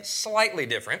something slightly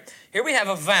different. Here we have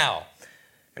a vow.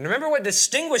 And remember, what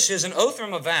distinguishes an oath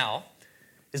from a vow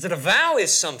is that a vow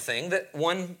is something that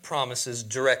one promises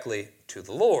directly to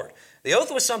the Lord. The oath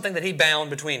was something that he bound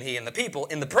between he and the people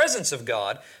in the presence of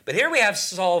God. But here we have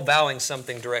Saul vowing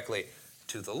something directly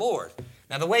to the Lord.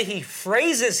 Now, the way he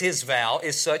phrases his vow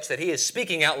is such that he is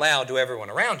speaking out loud to everyone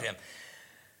around him.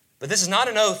 But this is not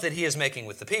an oath that he is making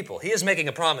with the people. He is making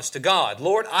a promise to God.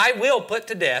 "Lord, I will put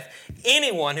to death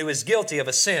anyone who is guilty of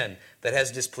a sin that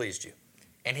has displeased you."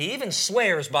 And he even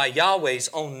swears by Yahweh's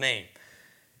own name.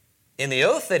 In the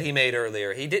oath that he made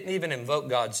earlier, he didn't even invoke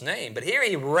God's name. But here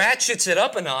he ratchets it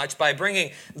up a notch by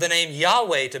bringing the name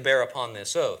Yahweh to bear upon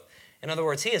this oath. In other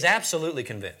words, he is absolutely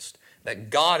convinced that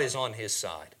God is on his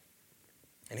side.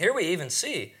 And here we even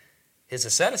see his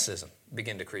asceticism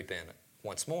begin to creep in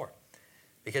once more.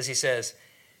 Because he says,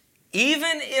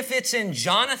 "Even if it's in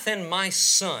Jonathan my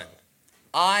son,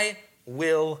 I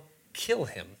will kill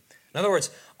him." In other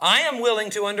words, I am willing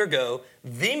to undergo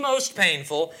the most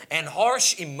painful and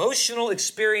harsh emotional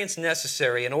experience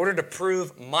necessary in order to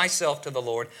prove myself to the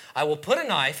Lord. I will put a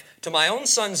knife to my own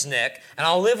son's neck, and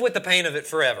I'll live with the pain of it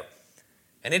forever.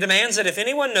 And he demands that if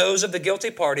anyone knows of the guilty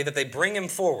party, that they bring him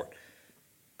forward.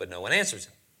 But no one answers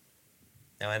him.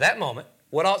 Now, in that moment,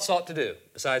 what ought Saul to do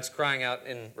besides crying out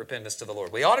in repentance to the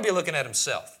Lord? We ought to be looking at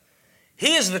himself.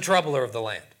 He is the troubler of the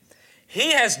land.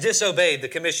 He has disobeyed the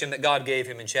commission that God gave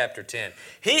him in chapter 10.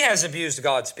 He has abused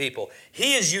God's people.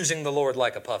 He is using the Lord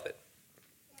like a puppet.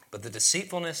 But the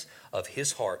deceitfulness of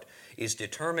his heart is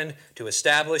determined to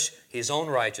establish his own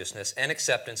righteousness and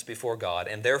acceptance before God,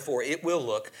 and therefore it will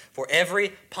look for every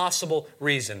possible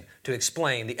reason to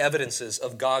explain the evidences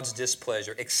of God's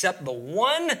displeasure, except the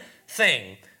one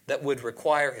thing that would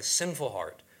require his sinful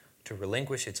heart to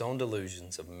relinquish its own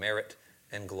delusions of merit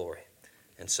and glory.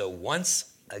 And so once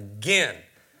again,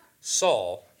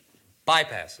 Saul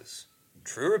bypasses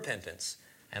true repentance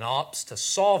and opts to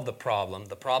solve the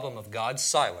problem of God's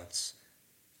silence,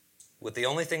 with the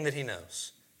only thing that he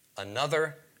knows: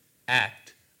 another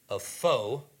act of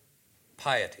faux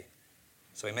piety.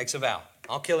 So he makes a vow.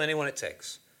 I'll kill anyone it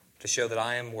takes to show that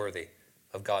I am worthy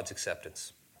of God's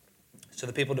acceptance. So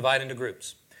the people divide into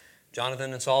groups.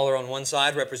 Jonathan and Saul are on one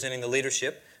side representing the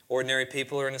leadership. Ordinary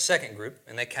people are in a second group,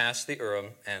 and they cast the Urim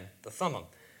and the Thummim.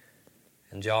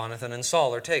 And Jonathan and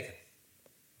Saul are taken.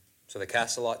 So they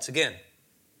cast the lots again.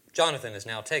 Jonathan is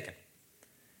now taken.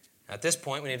 Now at this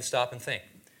point, we need to stop and think.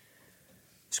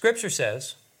 Scripture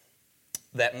says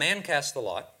that man casts the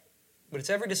lot, but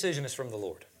its every decision is from the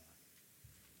Lord.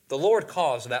 The Lord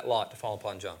caused that lot to fall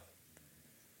upon Jonathan.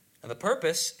 And the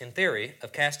purpose, in theory,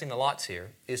 of casting the lots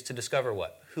here is to discover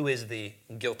what? Who is the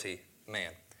guilty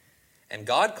man? And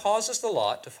God causes the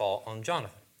lot to fall on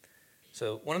Jonathan.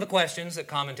 So one of the questions that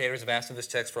commentators have asked of this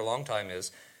text for a long time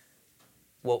is,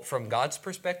 well, from God's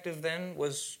perspective then,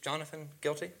 was Jonathan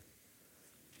guilty?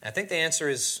 I think the answer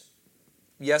is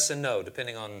yes and no,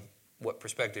 depending on what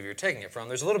perspective you're taking it from.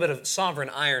 There's a little bit of sovereign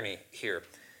irony here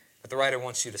that the writer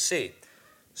wants you to see.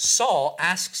 Saul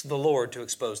asks the Lord to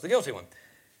expose the guilty one.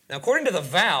 Now, according to the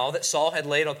vow that Saul had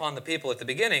laid upon the people at the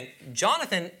beginning,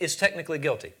 Jonathan is technically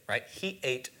guilty, right? He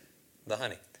ate the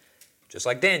honey, just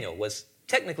like Daniel was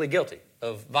technically guilty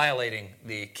of violating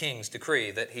the king's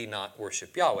decree that he not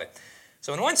worship Yahweh.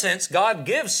 So in one sense, God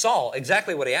gives Saul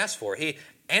exactly what he asked for. He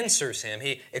answers him.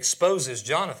 He exposes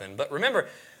Jonathan. But remember,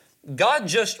 God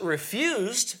just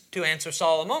refused to answer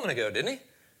Saul a moment ago, didn't he?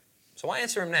 So why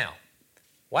answer him now?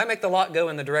 Why make the lot go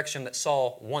in the direction that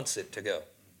Saul wants it to go?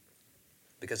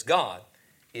 Because God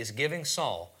is giving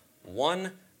Saul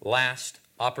one last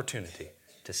opportunity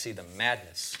to see the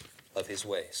madness of his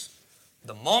ways.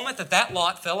 The moment that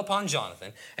lot fell upon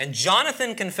Jonathan, and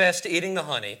Jonathan confessed to eating the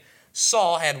honey,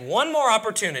 Saul had one more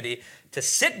opportunity to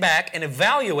sit back and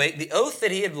evaluate the oath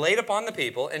that he had laid upon the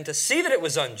people and to see that it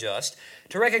was unjust,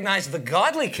 to recognize the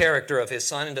godly character of his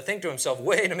son and to think to himself,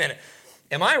 wait a minute,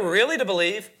 am I really to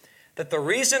believe that the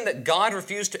reason that God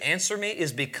refused to answer me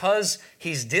is because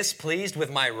he's displeased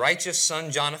with my righteous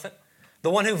son Jonathan, the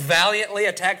one who valiantly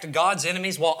attacked God's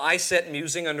enemies while I sat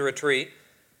musing under a tree?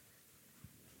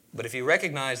 But if he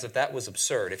recognized that that was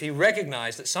absurd, if he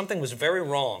recognized that something was very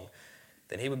wrong,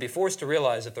 then he would be forced to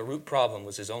realize that the root problem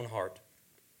was his own heart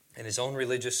and his own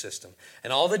religious system.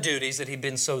 And all the duties that he'd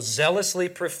been so zealously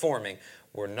performing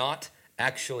were not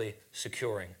actually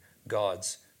securing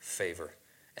God's favor.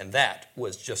 And that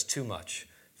was just too much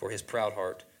for his proud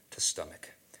heart to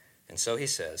stomach. And so he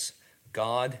says,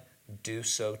 God, do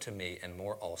so to me and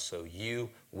more also. You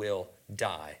will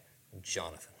die,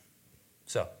 Jonathan.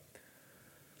 So,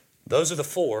 those are the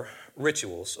 4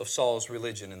 rituals of Saul's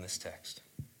religion in this text.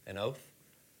 An oath,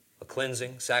 a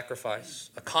cleansing, sacrifice,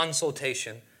 a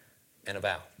consultation, and a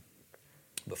vow.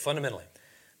 But fundamentally,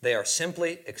 they are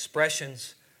simply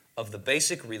expressions of the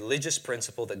basic religious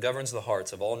principle that governs the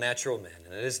hearts of all natural men,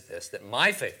 and it is this, that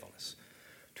my faithfulness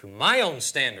to my own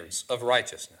standards of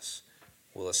righteousness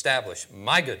will establish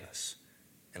my goodness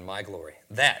and my glory.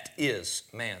 That is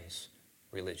man's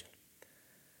religion.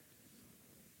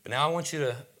 But now I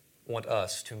want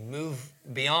us to move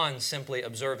beyond simply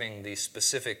observing the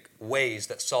specific ways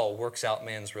that Saul works out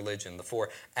man's religion, the 4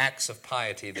 acts of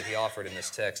piety that he offered in this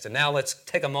text. And now let's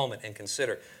take a moment and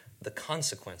consider the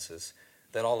consequences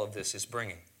that all of this is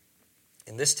bringing.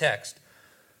 In this text,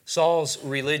 Saul's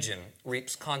religion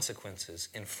reaps consequences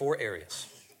in 4 areas: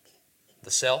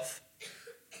 the self,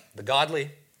 the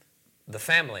godly, the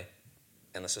family,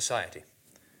 and the society.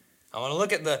 I want to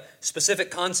look at the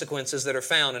specific consequences that are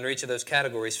found in each of those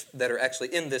categories that are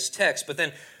actually in this text, but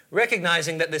then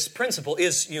recognizing that this principle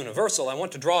is universal, I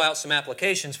want to draw out some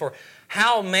applications for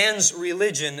how man's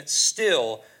religion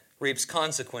still reaps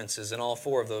consequences in all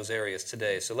 4 of those areas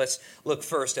today. So let's look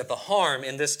first at the harm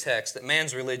in this text that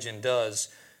man's religion does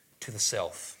to the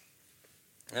self.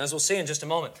 And as we'll see in just a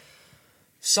moment,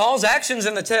 Saul's actions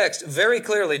in the text very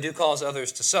clearly do cause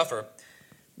others to suffer.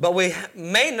 But we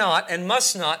may not and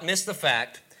must not miss the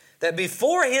fact that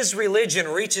before his religion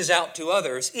reaches out to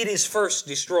others, it is first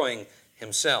destroying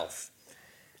himself.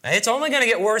 Now, it's only going to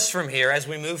get worse from here as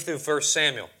we move through 1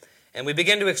 Samuel and we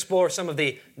begin to explore some of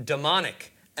the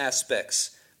demonic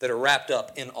aspects that are wrapped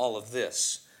up in all of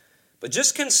this. But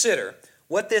just consider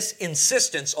what this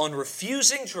insistence on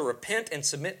refusing to repent and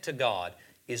submit to God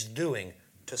is doing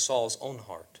to Saul's own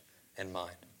heart and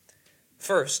mind.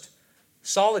 First,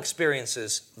 Saul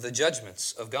experiences the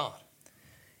judgments of God.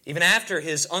 Even after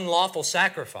his unlawful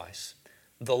sacrifice,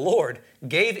 the Lord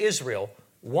gave Israel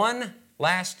one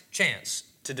last chance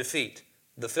to defeat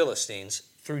the Philistines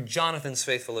through Jonathan's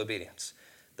faithful obedience.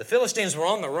 The Philistines were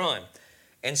on the run,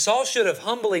 and Saul should have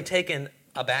humbly taken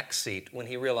a back seat when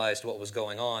he realized what was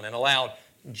going on and allowed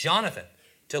Jonathan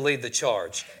to lead the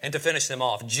charge and to finish them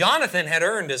off. Jonathan had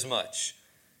earned as much.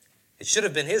 It should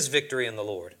have been his victory in the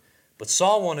Lord. But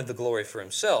Saul wanted the glory for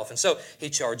himself, and so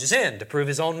he charges in to prove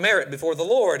his own merit before the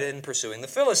Lord in pursuing the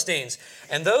Philistines.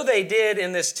 And though they did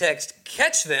in this text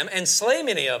catch them and slay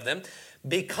many of them,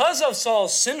 because of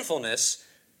Saul's sinfulness,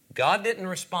 God didn't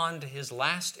respond to his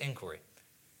last inquiry.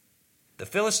 The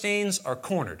Philistines are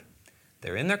cornered.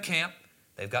 They're in their camp.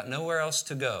 They've got nowhere else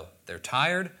to go. They're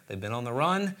tired. They've been on the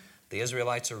run. The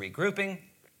Israelites are regrouping.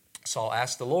 Saul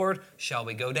asked the Lord, shall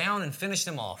we go down and finish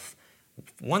them off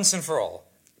once and for all?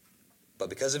 But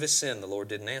because of his sin, the Lord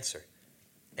didn't answer.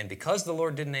 And because the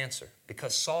Lord didn't answer,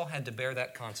 because Saul had to bear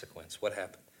that consequence, what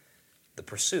happened? The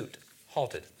pursuit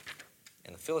halted,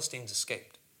 and the Philistines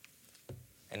escaped.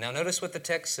 And now notice what the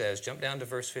text says. Jump down to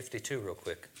verse 52 real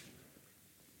quick.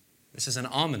 This is an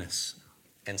ominous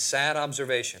and sad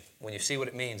observation when you see what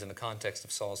it means in the context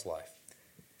of Saul's life.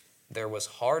 There was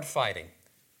hard fighting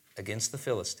against the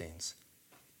Philistines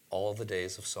all the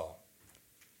days of Saul.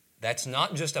 That's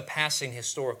not just a passing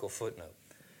historical footnote.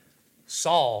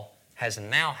 Saul has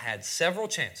now had several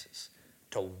chances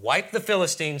to wipe the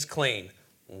Philistines clean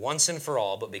once and for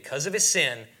all, but because of his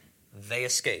sin, they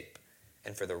escape.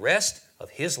 And for the rest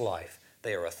of his life,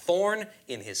 they are a thorn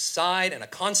in his side and a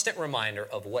constant reminder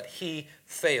of what he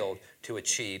failed to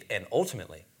achieve. And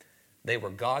ultimately, they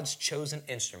were God's chosen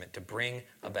instrument to bring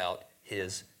about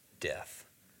his death.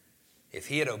 If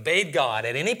he had obeyed God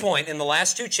at any point in the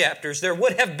last 2 chapters, there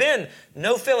would have been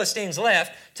no Philistines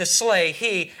left to slay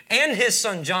he and his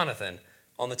son Jonathan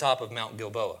on the top of Mount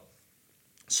Gilboa.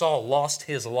 Saul lost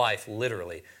his life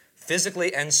literally,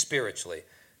 physically and spiritually,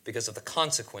 because of the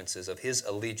consequences of his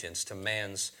allegiance to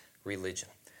man's religion.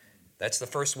 That's the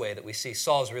first way that we see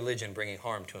Saul's religion bringing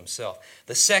harm to himself.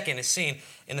 The second is seen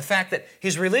in the fact that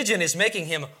his religion is making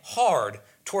him hard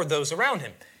toward those around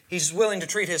him. He's willing to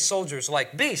treat his soldiers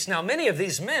like beasts. Now, many of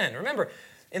these men, remember,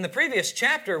 in the previous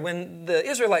chapter, when the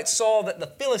Israelites saw that the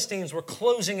Philistines were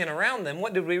closing in around them,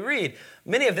 what did we read?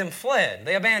 Many of them fled.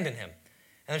 They abandoned him.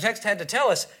 And the text had to tell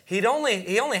us he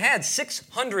only had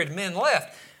 600 men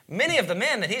left. Many of the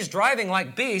men that he's driving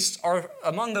like beasts are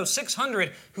among those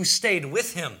 600 who stayed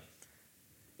with him.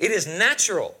 It is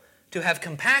natural to have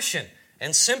compassion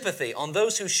and sympathy on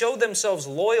those who show themselves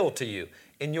loyal to you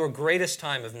in your greatest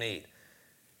time of need.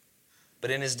 But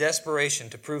in his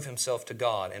desperation to prove himself to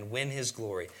God and win his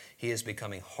glory, he is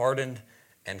becoming hardened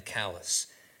and callous.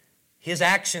 His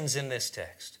actions in this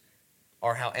text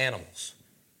are how animals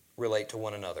relate to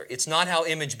one another. It's not how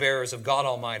image bearers of God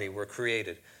Almighty were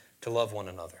created to love one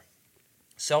another.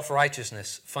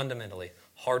 Self-righteousness fundamentally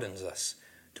hardens us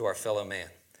to our fellow man.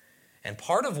 And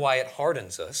part of why it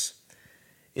hardens us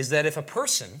is that if a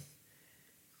person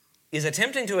is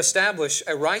attempting to establish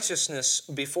a righteousness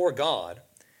before God,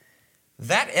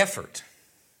 that effort,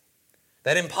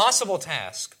 that impossible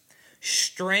task,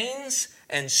 strains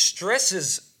and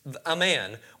stresses a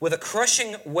man with a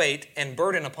crushing weight and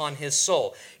burden upon his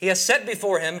soul. He has set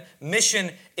before him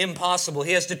mission impossible.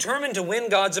 He has determined to win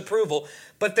God's approval,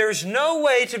 but there's no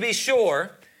way to be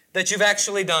sure that you've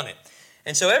actually done it.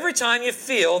 And so every time you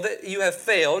feel that you have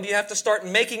failed, you have to start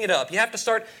making it up. You have to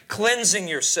start cleansing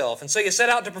yourself. And so you set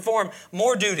out to perform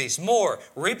more duties,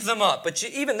 reap them up. But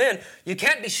even then, you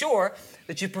can't be sure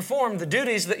that you performed the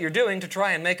duties that you're doing to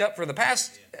try and make up for the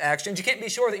past actions. You can't be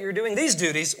sure that you're doing these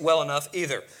duties well enough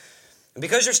either. And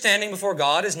because your standing before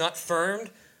God is not firmed,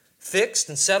 fixed,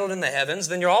 and settled in the heavens,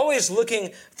 then you're always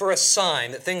looking for a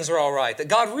sign that things are all right, that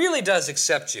God really does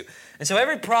accept you. And so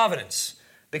every providence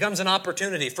becomes an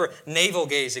opportunity for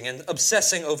navel-gazing and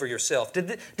obsessing over yourself.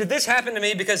 Did this happen to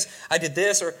me because I did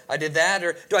this or I did that?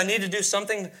 Or do I need to do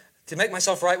something to make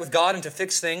myself right with God and to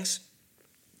fix things?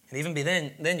 And even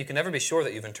then you can never be sure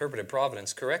that you've interpreted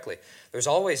providence correctly. There's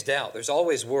always doubt. There's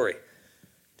always worry.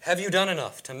 Have you done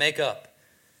enough to make up?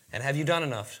 And have you done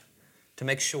enough to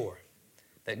make sure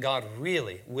that God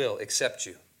really will accept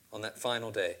you on that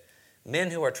final day?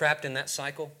 Men who are trapped in that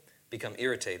cycle become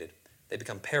irritated. They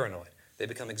become paranoid. They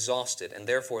become exhausted, and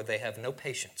therefore they have no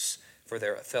patience for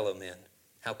their fellow men.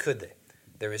 How could they?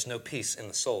 There is no peace in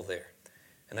the soul there.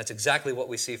 And that's exactly what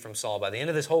we see from Saul. By the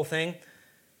end of this whole thing,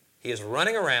 he is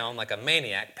running around like a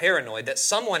maniac, paranoid that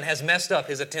someone has messed up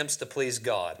his attempts to please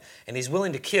God, and he's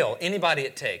willing to kill anybody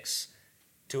it takes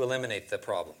to eliminate the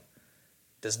problem.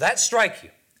 Does that strike you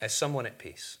as someone at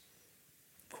peace?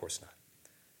 Of course not.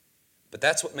 But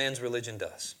that's what man's religion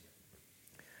does.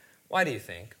 Why do you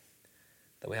think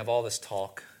that we have all this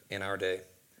talk in our day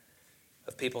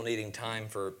of people needing time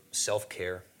for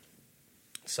self-care,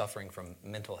 suffering from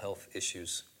mental health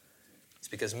issues? It's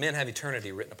because men have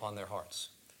eternity written upon their hearts.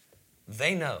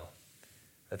 They know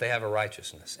that they have a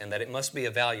righteousness and that it must be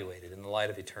evaluated in the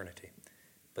light of eternity,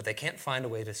 but they can't find a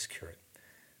way to secure it.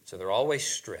 So they're always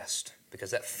stressed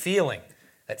because that feeling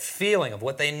of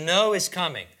what they know is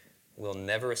coming will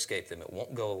never escape them. It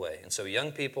won't go away. And so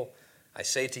young people, I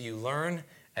say to you, learn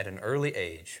at an early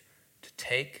age to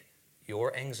take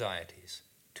your anxieties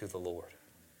to the Lord.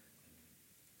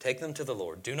 Take them to the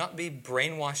Lord. Do not be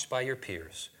brainwashed by your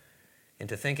peers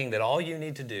into thinking that all you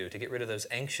need to do to get rid of those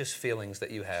anxious feelings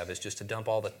that you have is just to dump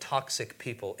all the toxic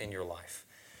people in your life.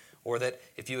 Or that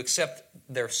if you accept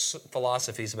their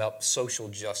philosophies about social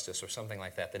justice or something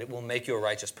like that, that it will make you a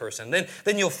righteous person.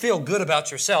 Then you'll feel good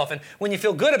about yourself. And when you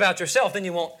feel good about yourself, then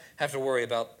you won't have to worry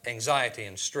about anxiety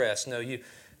and stress. No,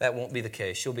 that won't be the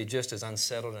case. You'll be just as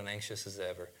unsettled and anxious as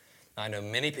ever. I know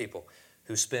many people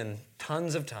who spend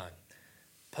tons of time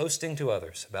posting to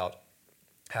others about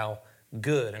how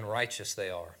good and righteous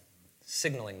they are,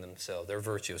 signaling themselves. Their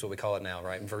virtue is what we call it now,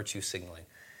 right? Virtue signaling.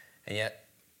 And yet,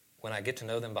 when I get to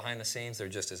know them behind the scenes, they're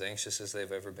just as anxious as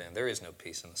they've ever been. There is no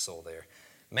peace in the soul there.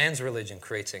 Man's religion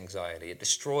creates anxiety. It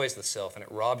destroys the self, and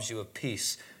it robs you of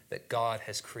peace that God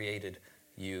has created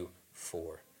you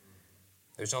for.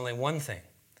 There's only one thing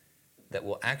that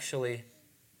will actually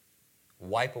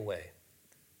wipe away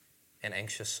an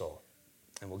anxious soul.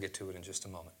 And we'll get to it in just a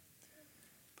moment.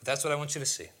 But that's what I want you to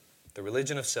see. The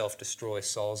religion of self destroys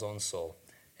Saul's own soul,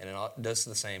 and it does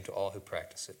the same to all who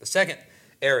practice it. The second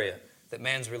area that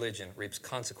man's religion reaps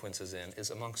consequences in is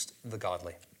amongst the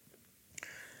godly.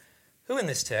 Who in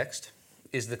this text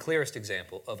is the clearest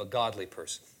example of a godly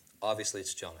person? Obviously,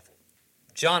 it's Jonathan.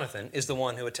 Jonathan is the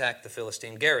one who attacked the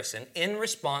Philistine garrison in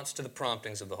response to the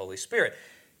promptings of the Holy Spirit.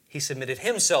 He submitted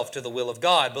himself to the will of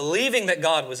God, believing that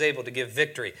God was able to give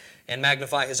victory and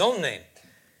magnify his own name.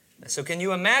 So can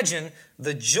you imagine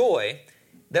the joy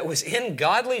that was in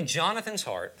godly Jonathan's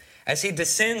heart as he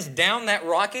descends down that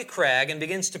rocky crag and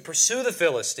begins to pursue the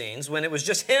Philistines when it was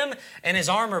just him and his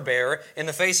armor bearer in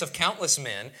the face of countless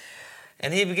men?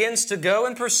 And he begins to go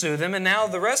and pursue them, and now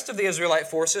the rest of the Israelite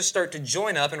forces start to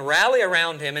join up and rally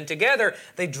around him, and together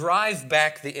they drive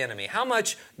back the enemy. How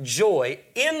much joy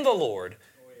in the Lord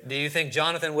do you think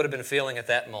Jonathan would have been feeling at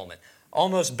that moment?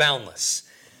 Almost boundless.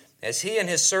 As he and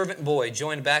his servant boy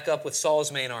joined back up with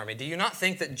Saul's main army, do you not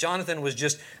think that Jonathan was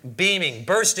just beaming,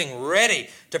 bursting, ready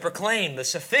to proclaim the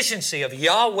sufficiency of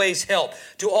Yahweh's help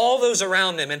to all those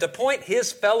around him and to point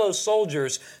his fellow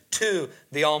soldiers to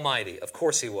the Almighty? Of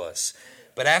course he was.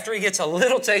 But after he gets a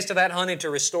little taste of that honey to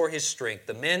restore his strength,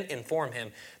 the men inform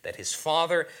him that his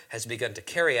father has begun to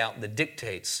carry out the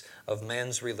dictates of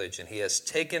man's religion. He has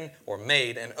taken or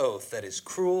made an oath that is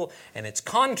cruel, and it's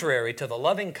contrary to the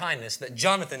loving kindness that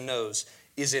Jonathan knows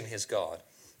is in his God.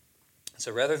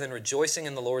 So rather than rejoicing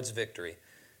in the Lord's victory,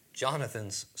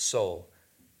 Jonathan's soul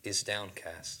is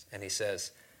downcast. And he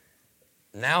says,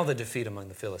 now the defeat among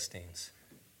the Philistines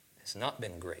has not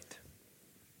been great.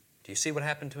 Do you see what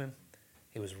happened to him?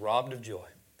 He was robbed of joy.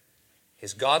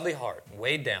 His godly heart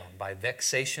weighed down by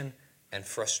vexation and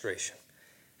frustration.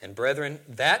 And brethren,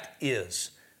 that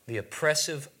is the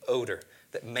oppressive odor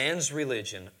that man's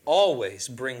religion always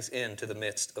brings into the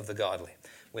midst of the godly.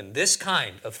 When this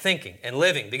kind of thinking and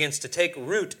living begins to take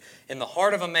root in the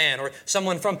heart of a man, or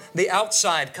someone from the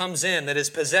outside comes in that is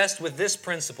possessed with this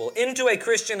principle into a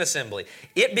Christian assembly,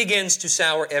 it begins to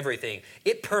sour everything.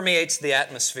 It permeates the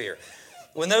atmosphere.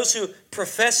 When those who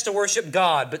profess to worship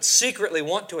God but secretly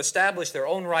want to establish their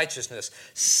own righteousness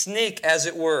sneak, as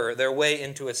it were, their way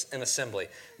into an assembly,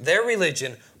 their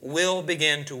religion will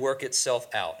begin to work itself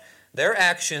out. Their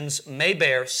actions may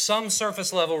bear some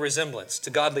surface level resemblance to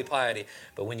godly piety,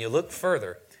 but when you look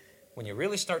further, when you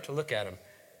really start to look at them,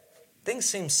 things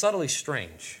seem subtly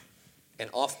strange and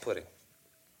off-putting.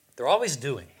 They're always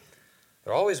doing.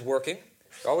 They're always working.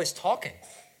 They're always talking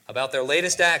about their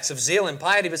latest acts of zeal and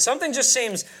piety, but something just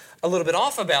seems a little bit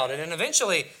off about it, and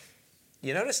eventually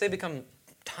you notice they become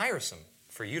tiresome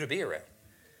for you to be around.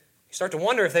 You start to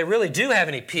wonder if they really do have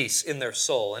any peace in their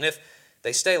soul, and if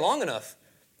they stay long enough,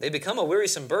 they become a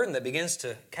wearisome burden that begins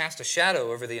to cast a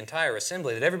shadow over the entire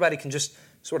assembly that everybody can just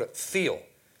sort of feel.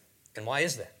 And why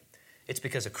is that? It's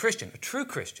because a Christian, a true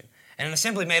Christian, and an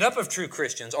assembly made up of true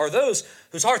Christians are those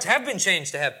whose hearts have been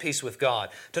changed to have peace with God,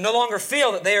 to no longer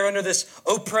feel that they are under this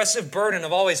oppressive burden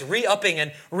of always re-upping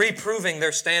and reproving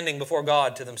their standing before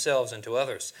God to themselves and to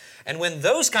others. And when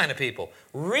those kind of people,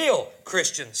 real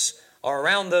Christians, are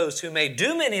around those who may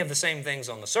do many of the same things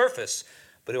on the surface,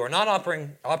 but who are not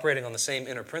operating on the same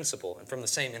inner principle and from the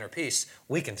same inner peace,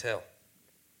 we can tell.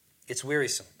 It's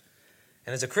wearisome.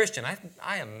 And as a Christian,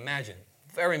 I imagine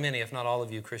very many, if not all of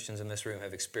you Christians in this room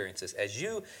have experienced this. As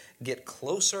you get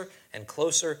closer and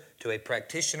closer to a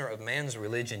practitioner of man's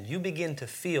religion, you begin to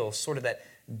feel sort of that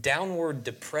downward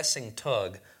depressing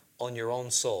tug on your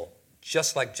own soul,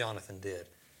 just like Jonathan did.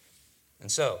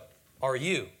 And so, are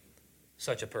you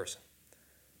such a person?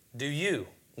 Do you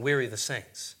weary the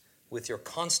saints with your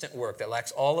constant work that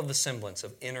lacks all of the semblance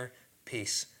of inner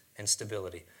peace and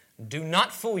stability? Do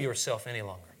not fool yourself any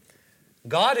longer.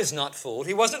 God is not fooled.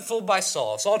 He wasn't fooled by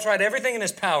Saul. Saul tried everything in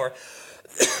his power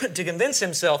to convince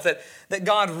himself that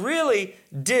God really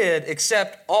did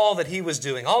accept all that he was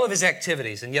doing, all of his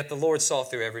activities, and yet the Lord saw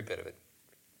through every bit of it.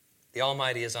 The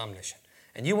Almighty is omniscient,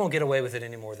 and you won't get away with it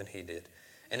any more than he did.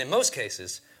 And in most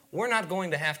cases, we're not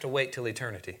going to have to wait till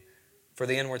eternity for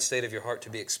the inward state of your heart to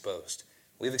be exposed.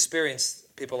 We've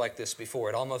experienced people like this before.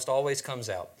 It almost always comes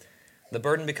out. The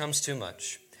burden becomes too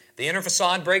much. The inner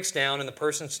facade breaks down and the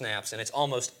person snaps, and it's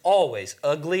almost always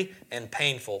ugly and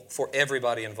painful for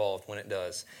everybody involved when it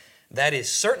does. That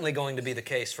is certainly going to be the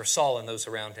case for Saul and those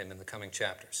around him in the coming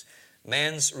chapters.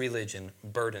 Man's religion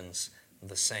burdens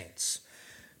the saints.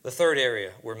 The third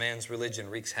area where man's religion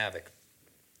wreaks havoc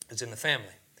is in the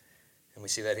family. And we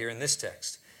see that here in this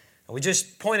text. And we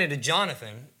just pointed to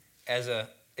Jonathan as an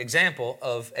example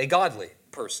of a godly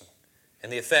person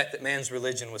and the effect that man's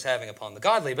religion was having upon the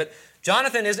godly. But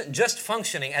Jonathan isn't just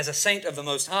functioning as a saint of the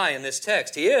Most High in this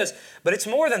text. He is, but it's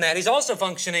more than that. He's also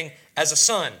functioning as a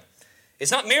son.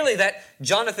 It's not merely that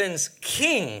Jonathan's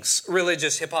king's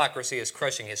religious hypocrisy is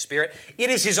crushing his spirit.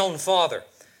 It is his own father.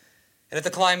 And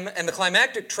the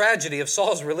climactic tragedy of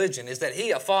Saul's religion is that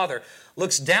he, a father,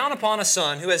 looks down upon a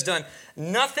son who has done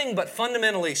nothing but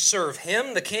fundamentally serve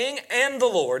him, the king, and the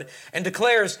Lord, and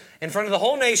declares in front of the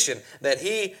whole nation that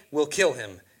he will kill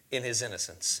him in his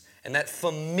innocence. And that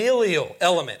familial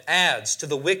element adds to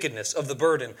the wickedness of the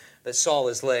burden that Saul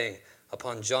is laying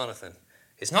upon Jonathan.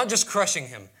 It's not just crushing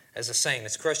him as a saint,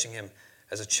 it's crushing him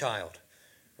as a child.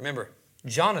 Remember,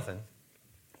 Jonathan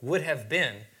would have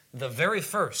been the very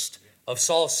first of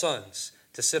Saul's sons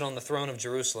to sit on the throne of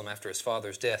Jerusalem after his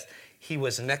father's death. He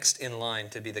was next in line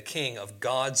to be the king of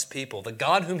God's people, the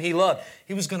God whom he loved.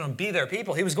 He was going to be their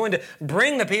people. He was going to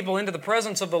bring the people into the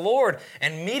presence of the Lord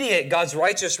and mediate God's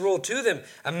righteous rule to them.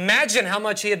 Imagine how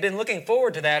much he had been looking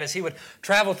forward to that as he would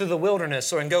travel through the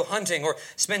wilderness and go hunting or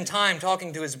spend time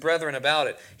talking to his brethren about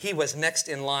it. He was next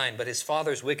in line, but his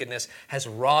father's wickedness has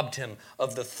robbed him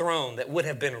of the throne that would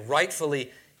have been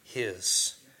rightfully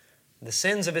his. The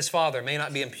sins of his father may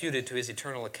not be imputed to his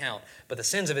eternal account, but the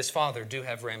sins of his father do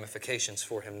have ramifications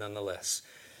for him nonetheless.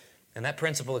 And that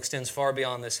principle extends far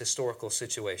beyond this historical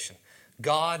situation.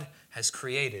 God has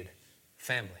created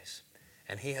families,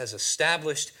 and he has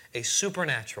established a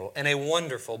supernatural and a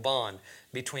wonderful bond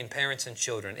between parents and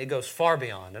children. It goes far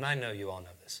beyond, and I know you all know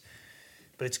this,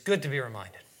 but it's good to be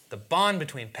reminded. The bond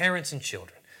between parents and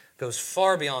children goes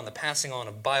far beyond the passing on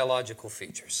of biological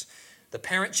features. The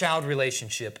parent-child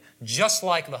relationship, just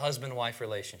like the husband-wife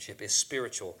relationship, is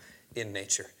spiritual in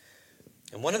nature.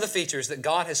 And one of the features that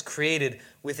God has created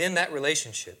within that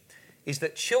relationship is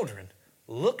that children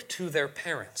look to their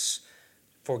parents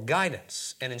for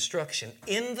guidance and instruction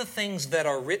in the things that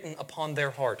are written upon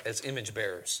their heart as image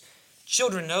bearers.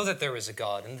 Children know that there is a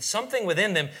God, and something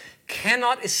within them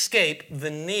cannot escape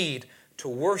the need to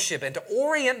worship and to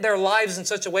orient their lives in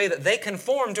such a way that they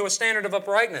conform to a standard of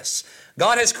uprightness.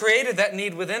 God has created that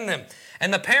need within them.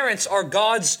 And the parents are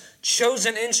God's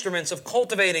chosen instruments of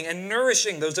cultivating and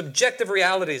nourishing those objective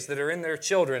realities that are in their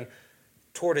children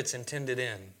toward its intended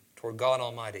end, toward God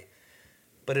Almighty.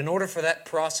 But in order for that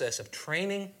process of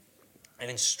training and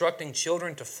instructing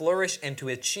children to flourish and to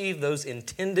achieve those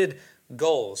intended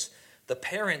goals, the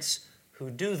parents who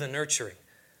do the nurturing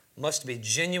must be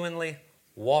genuinely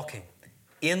walking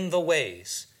in the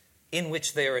ways in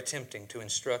which they are attempting to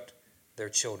instruct their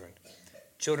children.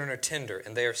 Children are tender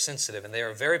and they are sensitive and they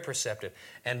are very perceptive,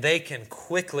 and they can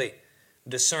quickly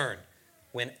discern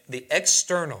when the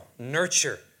external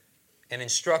nurture and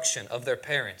instruction of their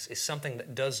parents is something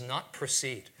that does not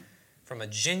proceed from a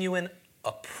genuine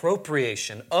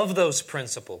appropriation of those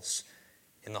principles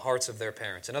in the hearts of their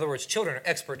parents. In other words, children are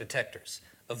expert detectors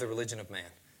of the religion of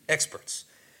man. Experts.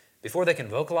 Before they can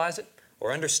vocalize it,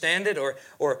 or understand it,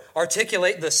 or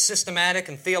articulate the systematic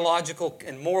and theological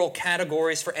and moral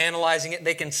categories for analyzing it,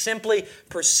 they can simply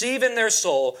perceive in their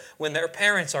soul when their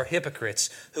parents are hypocrites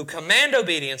who command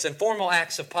obedience and formal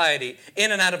acts of piety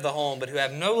in and out of the home, but who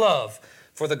have no love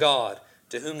for the God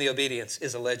to whom the obedience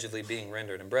is allegedly being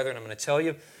rendered. And brethren, I'm going to tell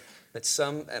you that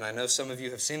some, and I know some of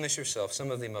you have seen this yourself, some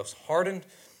of the most hardened,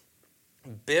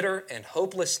 bitter, and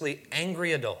hopelessly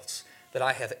angry adults that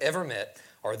I have ever met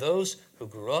are those who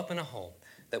grew up in a home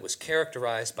that was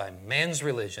characterized by man's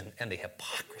religion and the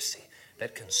hypocrisy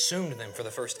that consumed them for the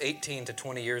first 18 to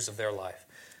 20 years of their life.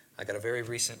 I got a very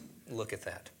recent look at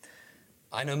that.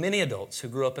 I know many adults who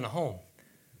grew up in a home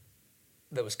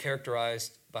that was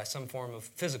characterized by some form of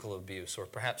physical abuse or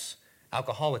perhaps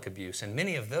alcoholic abuse. And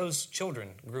many of those children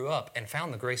grew up and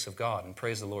found the grace of God, and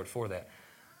praise the Lord for that.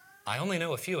 I only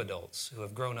know a few adults who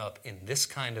have grown up in this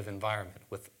kind of environment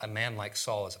with a man like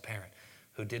Saul as a parent,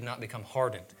 who did not become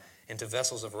hardened into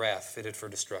vessels of wrath fitted for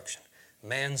destruction.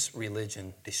 Man's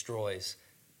religion destroys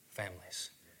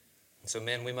families. And so,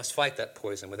 men, we must fight that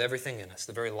poison with everything in us.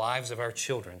 The very lives of our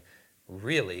children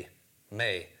really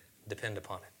may depend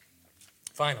upon it.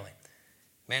 Finally,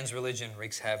 man's religion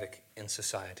wreaks havoc in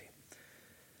society.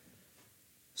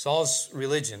 Saul's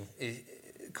religion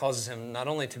causes him not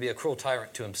only to be a cruel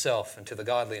tyrant to himself and to the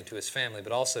godly and to his family,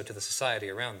 but also to the society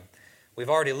around him. We've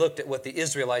already looked at what the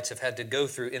Israelites have had to go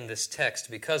through in this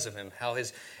text because of him, how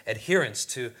his adherence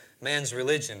to man's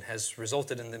religion has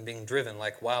resulted in them being driven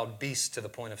like wild beasts to the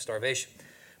point of starvation.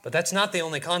 But that's not the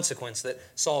only consequence that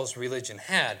Saul's religion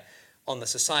had on the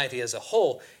society as a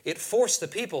whole. It forced the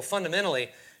people fundamentally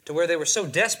to where they were so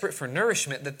desperate for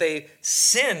nourishment that they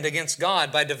sinned against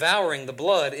God by devouring the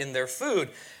blood in their food.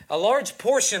 A large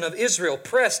portion of Israel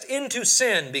pressed into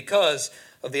sin because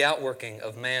of the outworking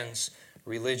of man's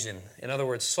religion. In other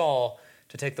words, Saul,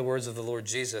 to take the words of the Lord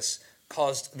Jesus,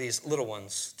 caused these little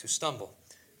ones to stumble.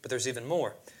 But there's even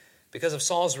more. Because of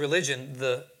Saul's religion,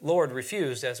 the Lord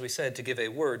refused, as we said, to give a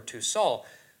word to Saul.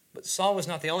 But Saul was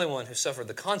not the only one who suffered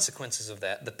the consequences of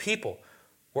that. The people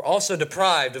were also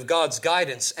deprived of God's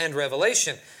guidance and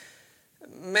revelation.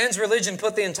 Man's religion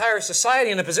put the entire society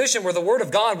in a position where the Word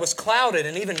of God was clouded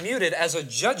and even muted as a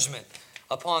judgment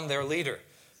upon their leader.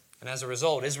 And as a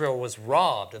result, Israel was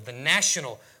robbed of the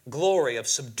national glory of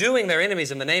subduing their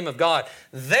enemies in the name of God.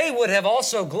 They would have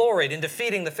also gloried in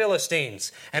defeating the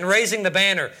Philistines and raising the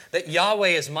banner that Yahweh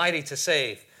is mighty to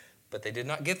save. But they did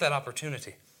not get that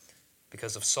opportunity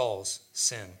because of Saul's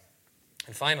sin.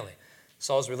 And finally,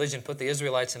 Saul's religion put the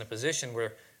Israelites in a position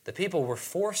where the people were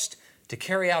forced to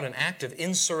carry out an act of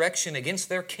insurrection against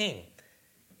their king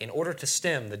in order to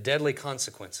stem the deadly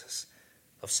consequences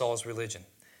of Saul's religion.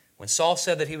 When Saul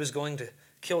said that he was going to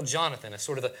kill Jonathan as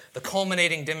sort of the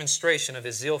culminating demonstration of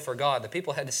his zeal for God, the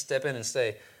people had to step in and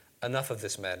say, enough of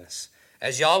this madness.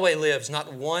 As Yahweh lives,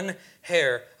 not one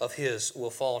hair of his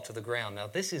will fall to the ground. Now,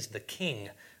 this is the king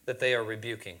that they are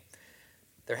rebuking.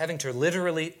 They're having to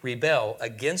literally rebel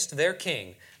against their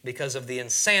king because of the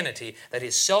insanity that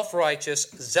his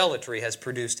self-righteous zealotry has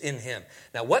produced in him.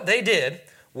 Now, what they did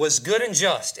was good and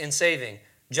just in saving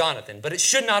Jonathan, but it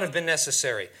should not have been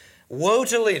necessary. Woe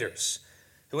to leaders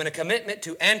who, in a commitment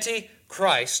to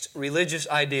anti-Christ religious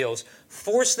ideals,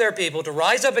 force their people to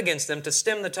rise up against them to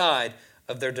stem the tide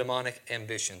of their demonic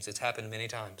ambitions. It's happened many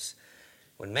times.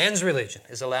 When man's religion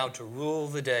is allowed to rule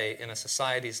the day in a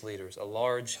society's leaders, a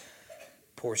large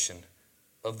portion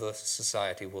of the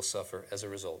society will suffer as a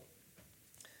result.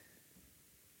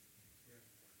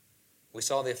 We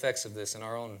saw the effects of this in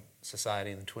our own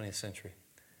society in the 20th century.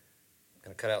 I'm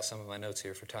going to cut out some of my notes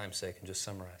here for time's sake and just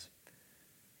summarize.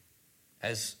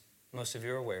 As most of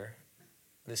you are aware,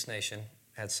 this nation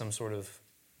had some sort of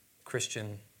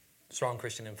strong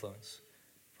Christian influence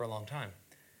for a long time.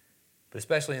 But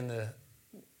especially in the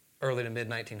early to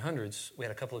mid-1900s, we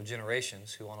had a couple of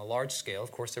generations who on a large scale,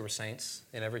 of course there were saints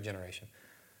in every generation,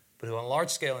 but who on a large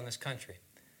scale in this country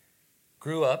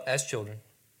grew up as children,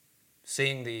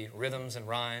 seeing the rhythms and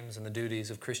rhymes and the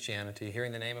duties of Christianity,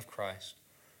 hearing the name of Christ,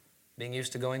 being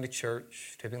used to going to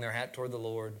church, tipping their hat toward the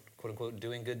Lord, quote-unquote,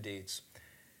 doing good deeds.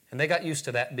 And they got used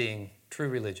to that being true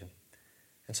religion.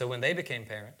 And so when they became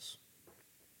parents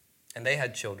and they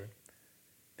had children,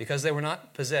 because they were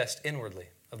not possessed inwardly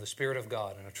of the Spirit of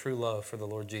God and a true love for the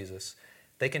Lord Jesus,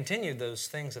 they continued those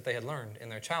things that they had learned in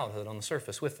their childhood on the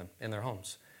surface with them in their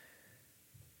homes.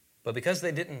 But because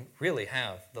they didn't really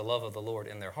have the love of the Lord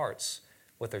in their hearts,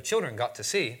 what their children got to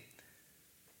see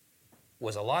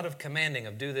was a lot of commanding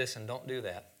of do this and don't do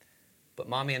that, but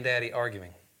mommy and daddy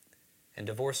arguing, and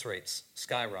divorce rates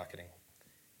skyrocketing,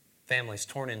 families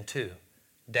torn in two,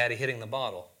 daddy hitting the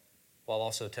bottle while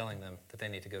also telling them that they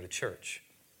need to go to church.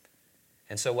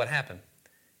 And so what happened?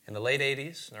 In the late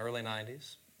 80s and early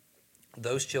 90s,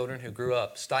 those children who grew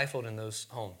up stifled in those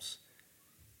homes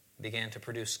began to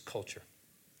produce culture.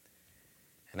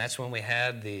 And that's when we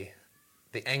had the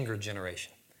anger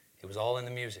generation. It was all in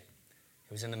the music.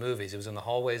 It was in the movies. It was in the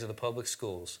hallways of the public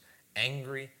schools.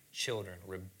 Angry children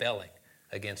rebelling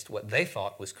against what they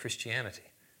thought was Christianity,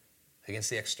 against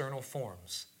the external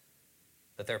forms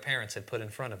that their parents had put in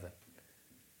front of them.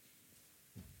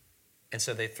 And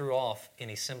so they threw off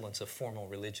any semblance of formal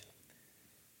religion.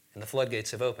 And the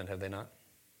floodgates have opened, have they not?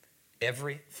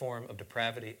 Every form of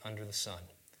depravity under the sun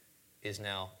is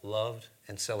now loved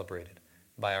and celebrated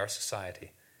by our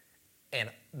society. And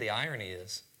the irony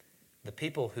is, the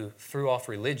people who threw off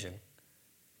religion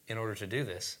in order to do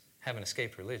this haven't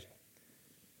escaped religion.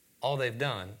 All they've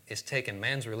done is taken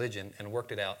man's religion and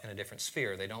worked it out in a different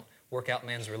sphere. They don't work out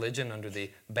man's religion under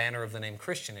the banner of the name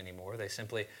Christian anymore. They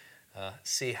simply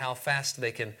see how fast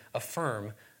they can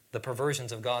affirm the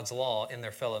perversions of God's law in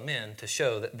their fellow men to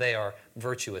show that they are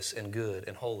virtuous and good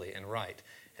and holy and right.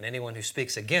 And anyone who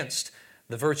speaks against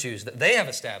the virtues that they have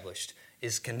established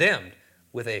is condemned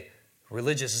with a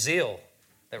religious zeal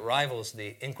that rivals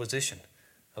the Inquisition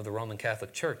of the Roman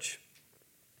Catholic Church.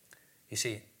 You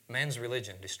see, man's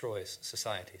religion destroys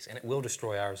societies, and it will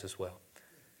destroy ours as well.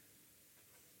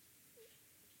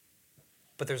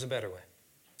 But there's a better way.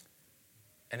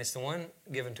 And it's the one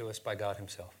given to us by God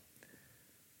Himself.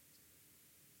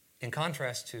 In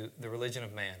contrast to the religion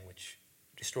of man, which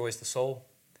destroys the soul,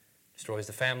 destroys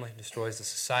the family, destroys the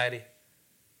society,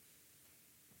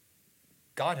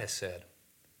 God has said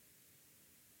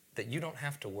that you don't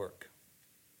have to work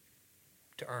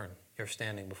to earn your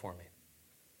standing before me.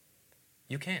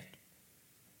 You can't.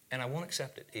 And I won't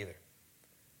accept it either.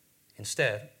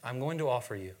 Instead, I'm going to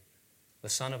offer you the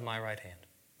Son of my right hand.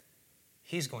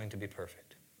 He's going to be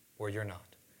perfect, where you're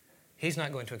not. He's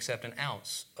not going to accept an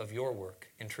ounce of your work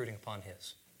intruding upon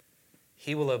His.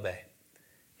 He will obey.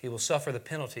 He will suffer the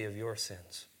penalty of your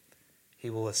sins. He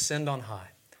will ascend on high.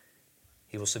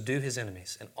 He will subdue His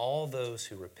enemies, and all those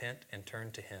who repent and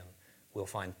turn to Him will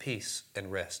find peace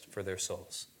and rest for their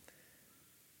souls.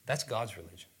 That's God's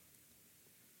religion.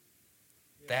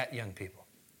 That, young people,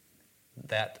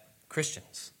 that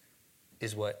Christians,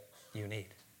 is what you need.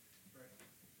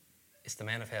 It's the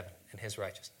man of heaven and His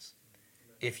righteousness.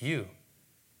 If you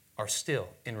are still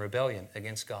in rebellion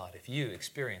against God, if you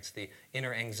experience the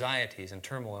inner anxieties and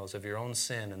turmoils of your own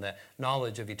sin and that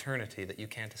knowledge of eternity that you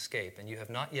can't escape, and you have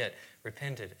not yet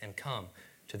repented and come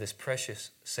to this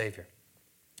precious Savior,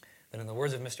 then in the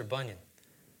words of Mr. Bunyan,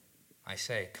 I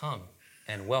say, come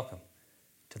and welcome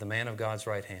to the man of God's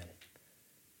right hand.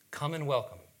 Come and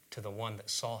welcome to the one that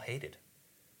Saul hated.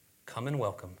 Come and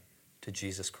welcome to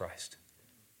Jesus Christ.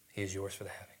 He is yours for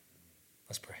the having.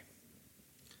 Let's pray.